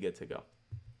usually be good to go.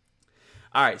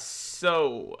 All right,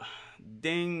 so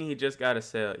ding, he just got a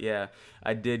sale. Yeah,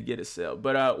 I did get a sale.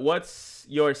 But what's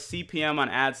your CPM on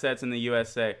ad sets in the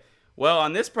USA? Well,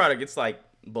 on this product, it's like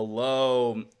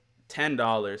below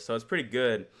 $10, so it's pretty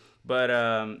good. But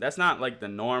that's not like the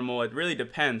normal. It really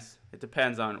depends. It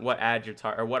depends on what ad you're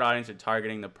or what audience you're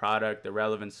targeting, the product, the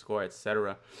relevance score,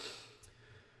 etc.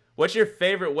 What's your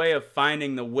favorite way of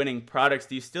finding the winning products?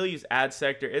 Do you still use ad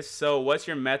sector? If so, what's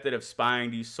your method of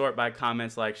spying? Do you sort by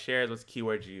comments, like, shares? What's the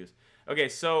keywords you use? Okay,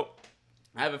 so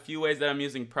I have a few ways that I'm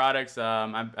using products.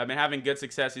 I've been having good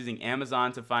success using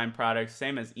Amazon to find products,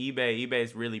 same as eBay. eBay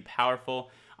is really powerful.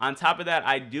 On top of that,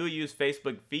 I do use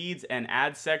Facebook feeds and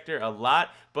ad sector a lot,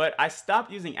 but I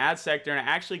stopped using ad sector and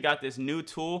I actually got this new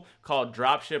tool called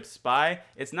Dropship Spy.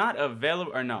 It's not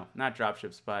available, or no, not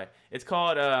Dropship Spy. It's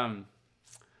called,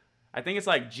 I think it's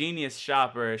like Genius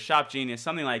Shop or Shop Genius,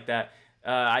 something like that.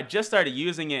 I just started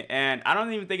using it, and I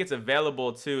don't even think it's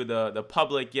available to the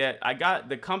public yet. I got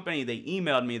the company, they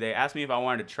emailed me, they asked me if I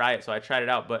wanted to try it, so I tried it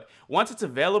out. But once it's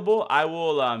available, I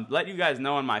will let you guys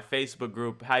know on my Facebook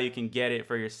group how you can get it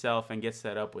for yourself and get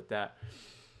set up with that.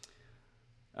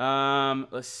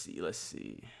 Let's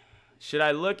see. Should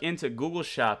I look into Google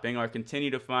Shopping or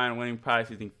continue to find winning products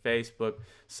using Facebook?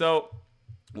 So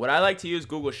what I like to use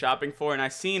Google Shopping for, and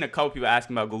I've seen a couple people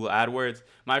asking about Google AdWords.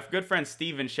 My good friend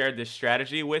Steven shared this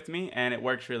strategy with me, and it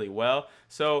works really well.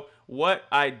 So what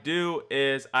I do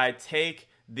is I take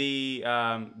the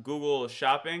Google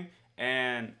Shopping,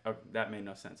 and that made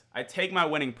no sense. I take my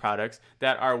winning products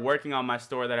that are working on my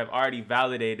store that I've already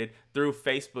validated through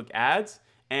Facebook ads,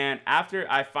 and after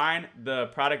I find the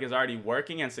product is already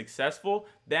working and successful,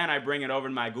 then I bring it over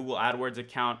to my Google AdWords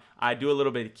account. I do a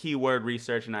little bit of keyword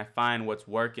research and I find what's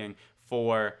working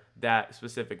for that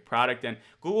specific product. And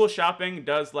Google Shopping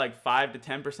does like 5 to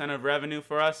 10% of revenue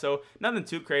for us, so nothing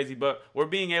too crazy, but we're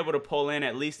being able to pull in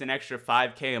at least an extra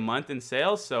 $5K a month in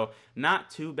sales, so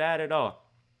not too bad at all.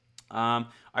 Are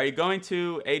you going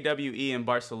to AWE in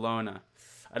Barcelona?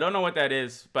 I don't know what that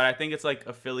is, but I think it's like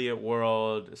Affiliate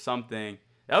World something.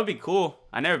 That would be cool.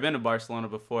 I've never been to Barcelona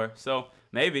before, so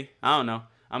maybe. I don't know.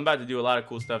 I'm about to do a lot of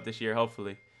cool stuff this year,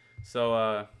 hopefully.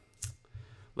 So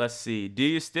let's see. Do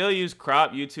you still use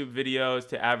crop YouTube videos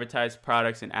to advertise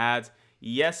products and ads?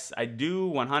 Yes, I do,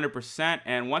 100%.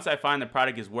 And once I find the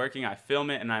product is working, I film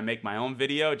it and I make my own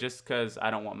video just because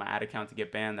I don't want my ad account to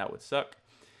get banned. That would suck.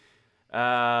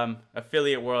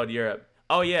 Affiliate World Europe.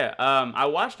 Oh yeah, I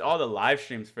watched all the live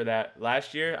streams for that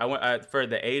last year. I went for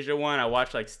the Asia one. I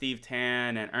watched like Steve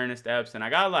Tan and Ernest Epps, and I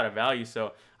got a lot of value.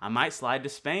 So I might slide to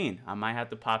Spain. I might have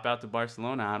to pop out to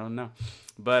Barcelona. I don't know,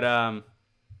 but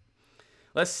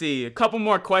let's see. A couple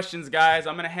more questions, guys.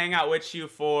 I'm gonna hang out with you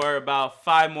for about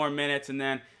 5 more minutes, and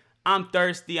then I'm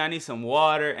thirsty. I need some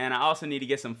water, and I also need to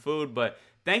get some food. But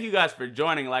thank you guys for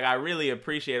joining. Like, I really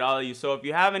appreciate all of you. So if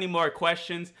you have any more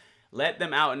questions, let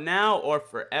them out now or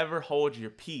forever hold your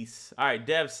peace. All right,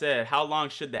 Dev said, how long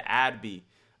should the ad be?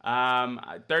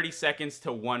 30 seconds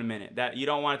to 1 minute. That you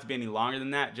don't want it to be any longer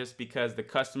than that, just because the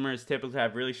customers typically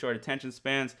have really short attention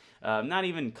spans. Not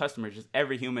even customers, just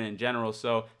every human in general.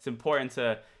 So it's important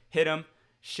to hit them,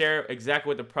 share exactly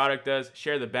what the product does,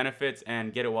 share the benefits,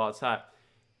 and get it while it's hot.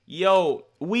 Yo,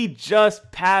 we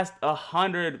just passed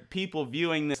 100 people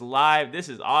viewing this live. This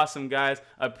is awesome, guys.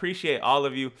 Appreciate all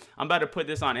of you. I'm about to put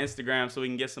this on Instagram so we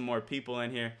can get some more people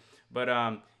in here. But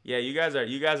yeah, you guys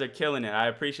are killing it. I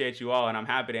appreciate you all, and I'm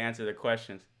happy to answer the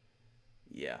questions.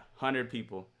 Yeah, 100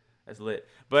 people. That's lit.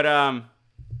 But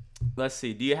let's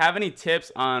see. Do you have any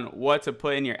tips on what to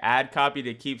put in your ad copy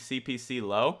to keep CPC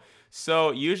low?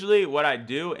 So usually what I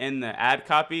do in the ad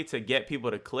copy to get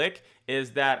people to click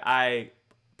is that I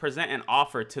present an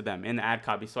offer to them in the ad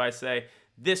copy. So I say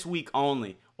this week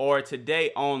only or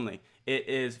today only. It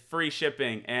is free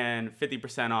shipping and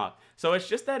 50% off. So it's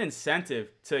just that incentive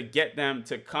to get them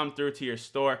to come through to your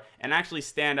store and actually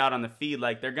stand out on the feed.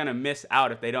 Like, they're gonna miss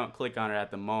out if they don't click on it at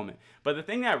the moment. But the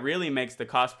thing that really makes the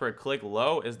cost per click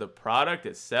low is the product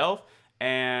itself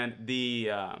and the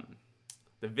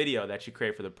video that you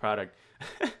create for the product.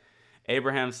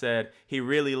 Abraham said he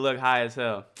really looked high as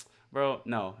hell. Bro,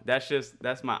 no, that's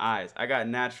my eyes. I got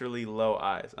naturally low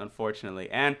eyes,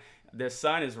 unfortunately. And the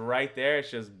sun is right there.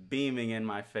 It's just beaming in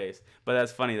my face. But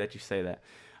that's funny that you say that.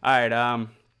 All right,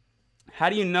 how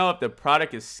do you know if the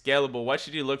product is scalable? What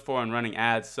should you look for when running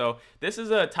ads? So this is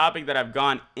a topic that I've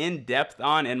gone in depth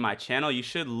on in my channel. You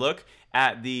should look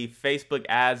at the Facebook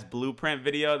ads blueprint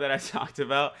video that I talked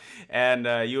about, and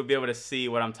you'll be able to see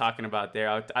what I'm talking about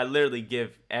there. I literally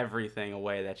give everything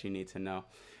away that you need to know.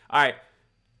 All right.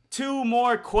 2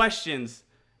 more questions.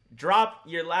 Drop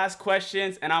your last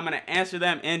questions and I'm going to answer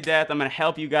them in depth. I'm going to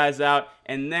help you guys out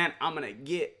and then I'm going to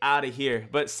get out of here.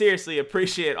 But seriously,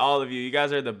 appreciate all of you. You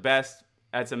guys are the best.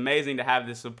 It's amazing to have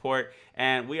this support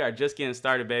and we are just getting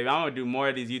started, baby. I'm going to do more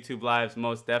of these YouTube lives,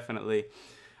 most definitely.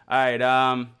 All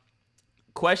right.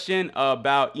 Question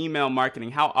about email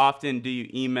marketing. How often do you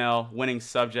email winning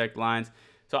subject lines?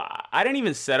 So I didn't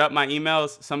even set up my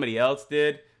emails. Somebody else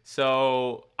did.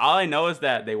 So all I know is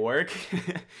that they work,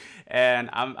 and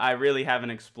I really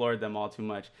haven't explored them all too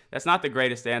much. That's not the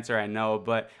greatest answer, I know,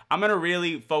 but I'm gonna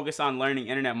really focus on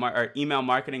learning or email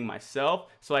marketing myself,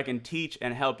 so I can teach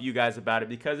and help you guys about it,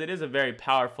 because it is a very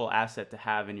powerful asset to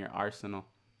have in your arsenal.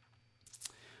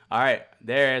 All right,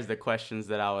 there's the questions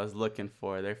that I was looking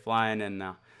for. They're flying in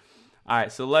now. All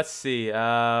right, so let's see.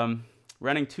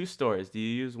 Running 2 stores. Do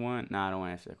you use one? No, I don't want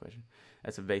to answer that question.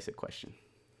 That's a basic question.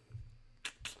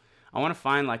 I want to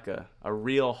find like a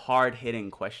real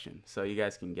hard-hitting question so you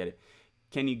guys can get it.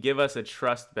 Can you give us a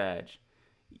trust badge?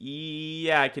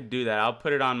 Yeah, I could do that. I'll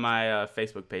put it on my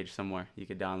Facebook page somewhere. You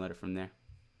could download it from there.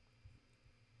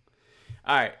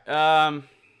 All right.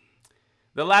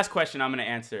 The last question I'm going to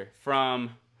answer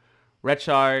from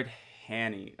Richard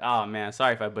Hanny. Oh, man.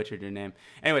 Sorry if I butchered your name.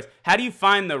 Anyways, how do you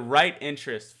find the right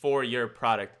interest for your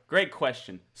product? Great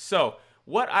question. So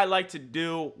what I like to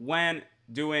do when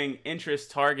doing interest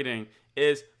targeting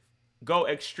is go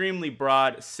extremely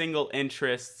broad, single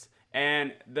interests,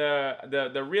 and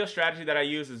the real strategy that I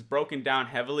use is broken down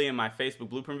heavily in my Facebook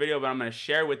blueprint video, but I'm going to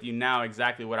share with you now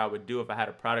exactly what I would do if I had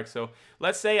a product. So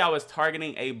let's say I was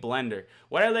targeting a blender.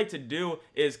 What I like to do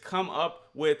is come up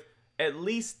with at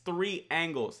least 3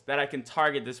 angles that I can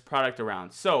target this product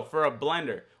around. So for a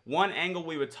blender, one angle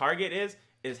we would target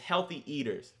is healthy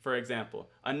eaters, for example.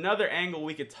 Another angle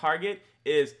we could target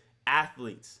is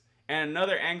athletes. And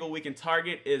another angle we can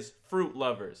target is fruit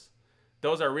lovers.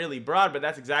 Those are really broad, but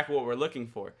that's exactly what we're looking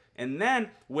for. And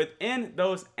then within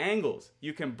those angles,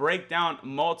 you can break down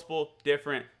multiple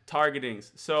different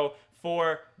targetings. So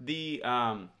for the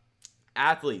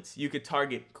athletes, you could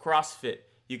target CrossFit,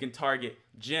 you can target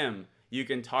gym, you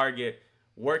can target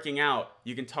working out,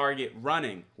 you can target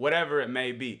running, whatever it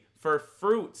may be. For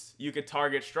fruits, you could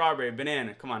target strawberry,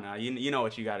 banana. Come on now, you know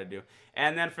what you got to do.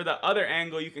 And then for the other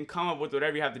angle, you can come up with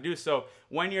whatever you have to do. So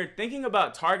when you're thinking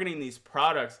about targeting these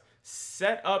products,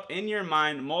 set up in your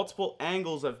mind multiple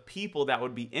angles of people that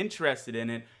would be interested in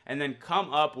it, and then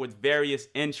come up with various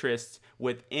interests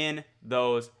within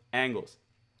those angles.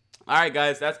 All right,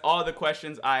 guys, that's all the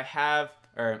questions I have,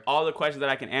 or all the questions that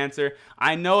I can answer.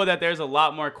 I know that there's a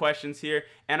lot more questions here,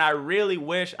 and I really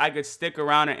wish I could stick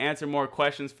around and answer more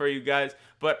questions for you guys.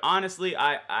 But honestly,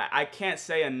 I can't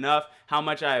say enough how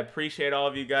much I appreciate all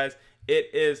of you guys.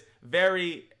 It is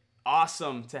very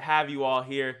awesome to have you all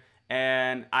here,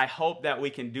 and I hope that we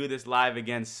can do this live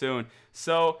again soon.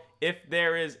 So if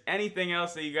there is anything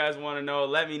else that you guys want to know,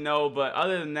 let me know. But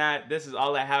other than that, this is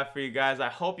all I have for you guys. I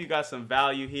hope you got some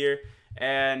value here.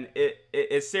 And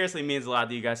it seriously means a lot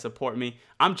that you guys support me.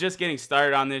 I'm just getting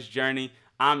started on this journey.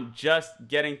 I'm just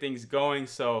getting things going.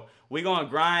 So we're going to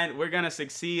grind. We're going to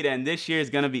succeed. And this year is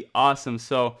going to be awesome.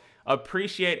 So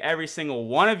appreciate every single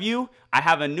one of you. I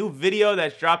have a new video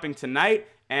that's dropping tonight,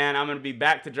 and I'm going to be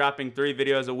back to dropping 3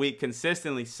 videos a week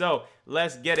consistently. So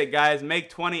let's get it, guys. Make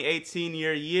 2018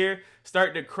 your year.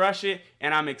 Start to crush it.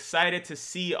 And I'm excited to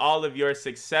see all of your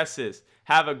successes.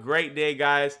 Have a great day,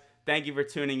 guys. Thank you for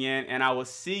tuning in, and I will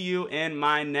see you in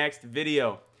my next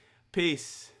video.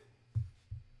 Peace.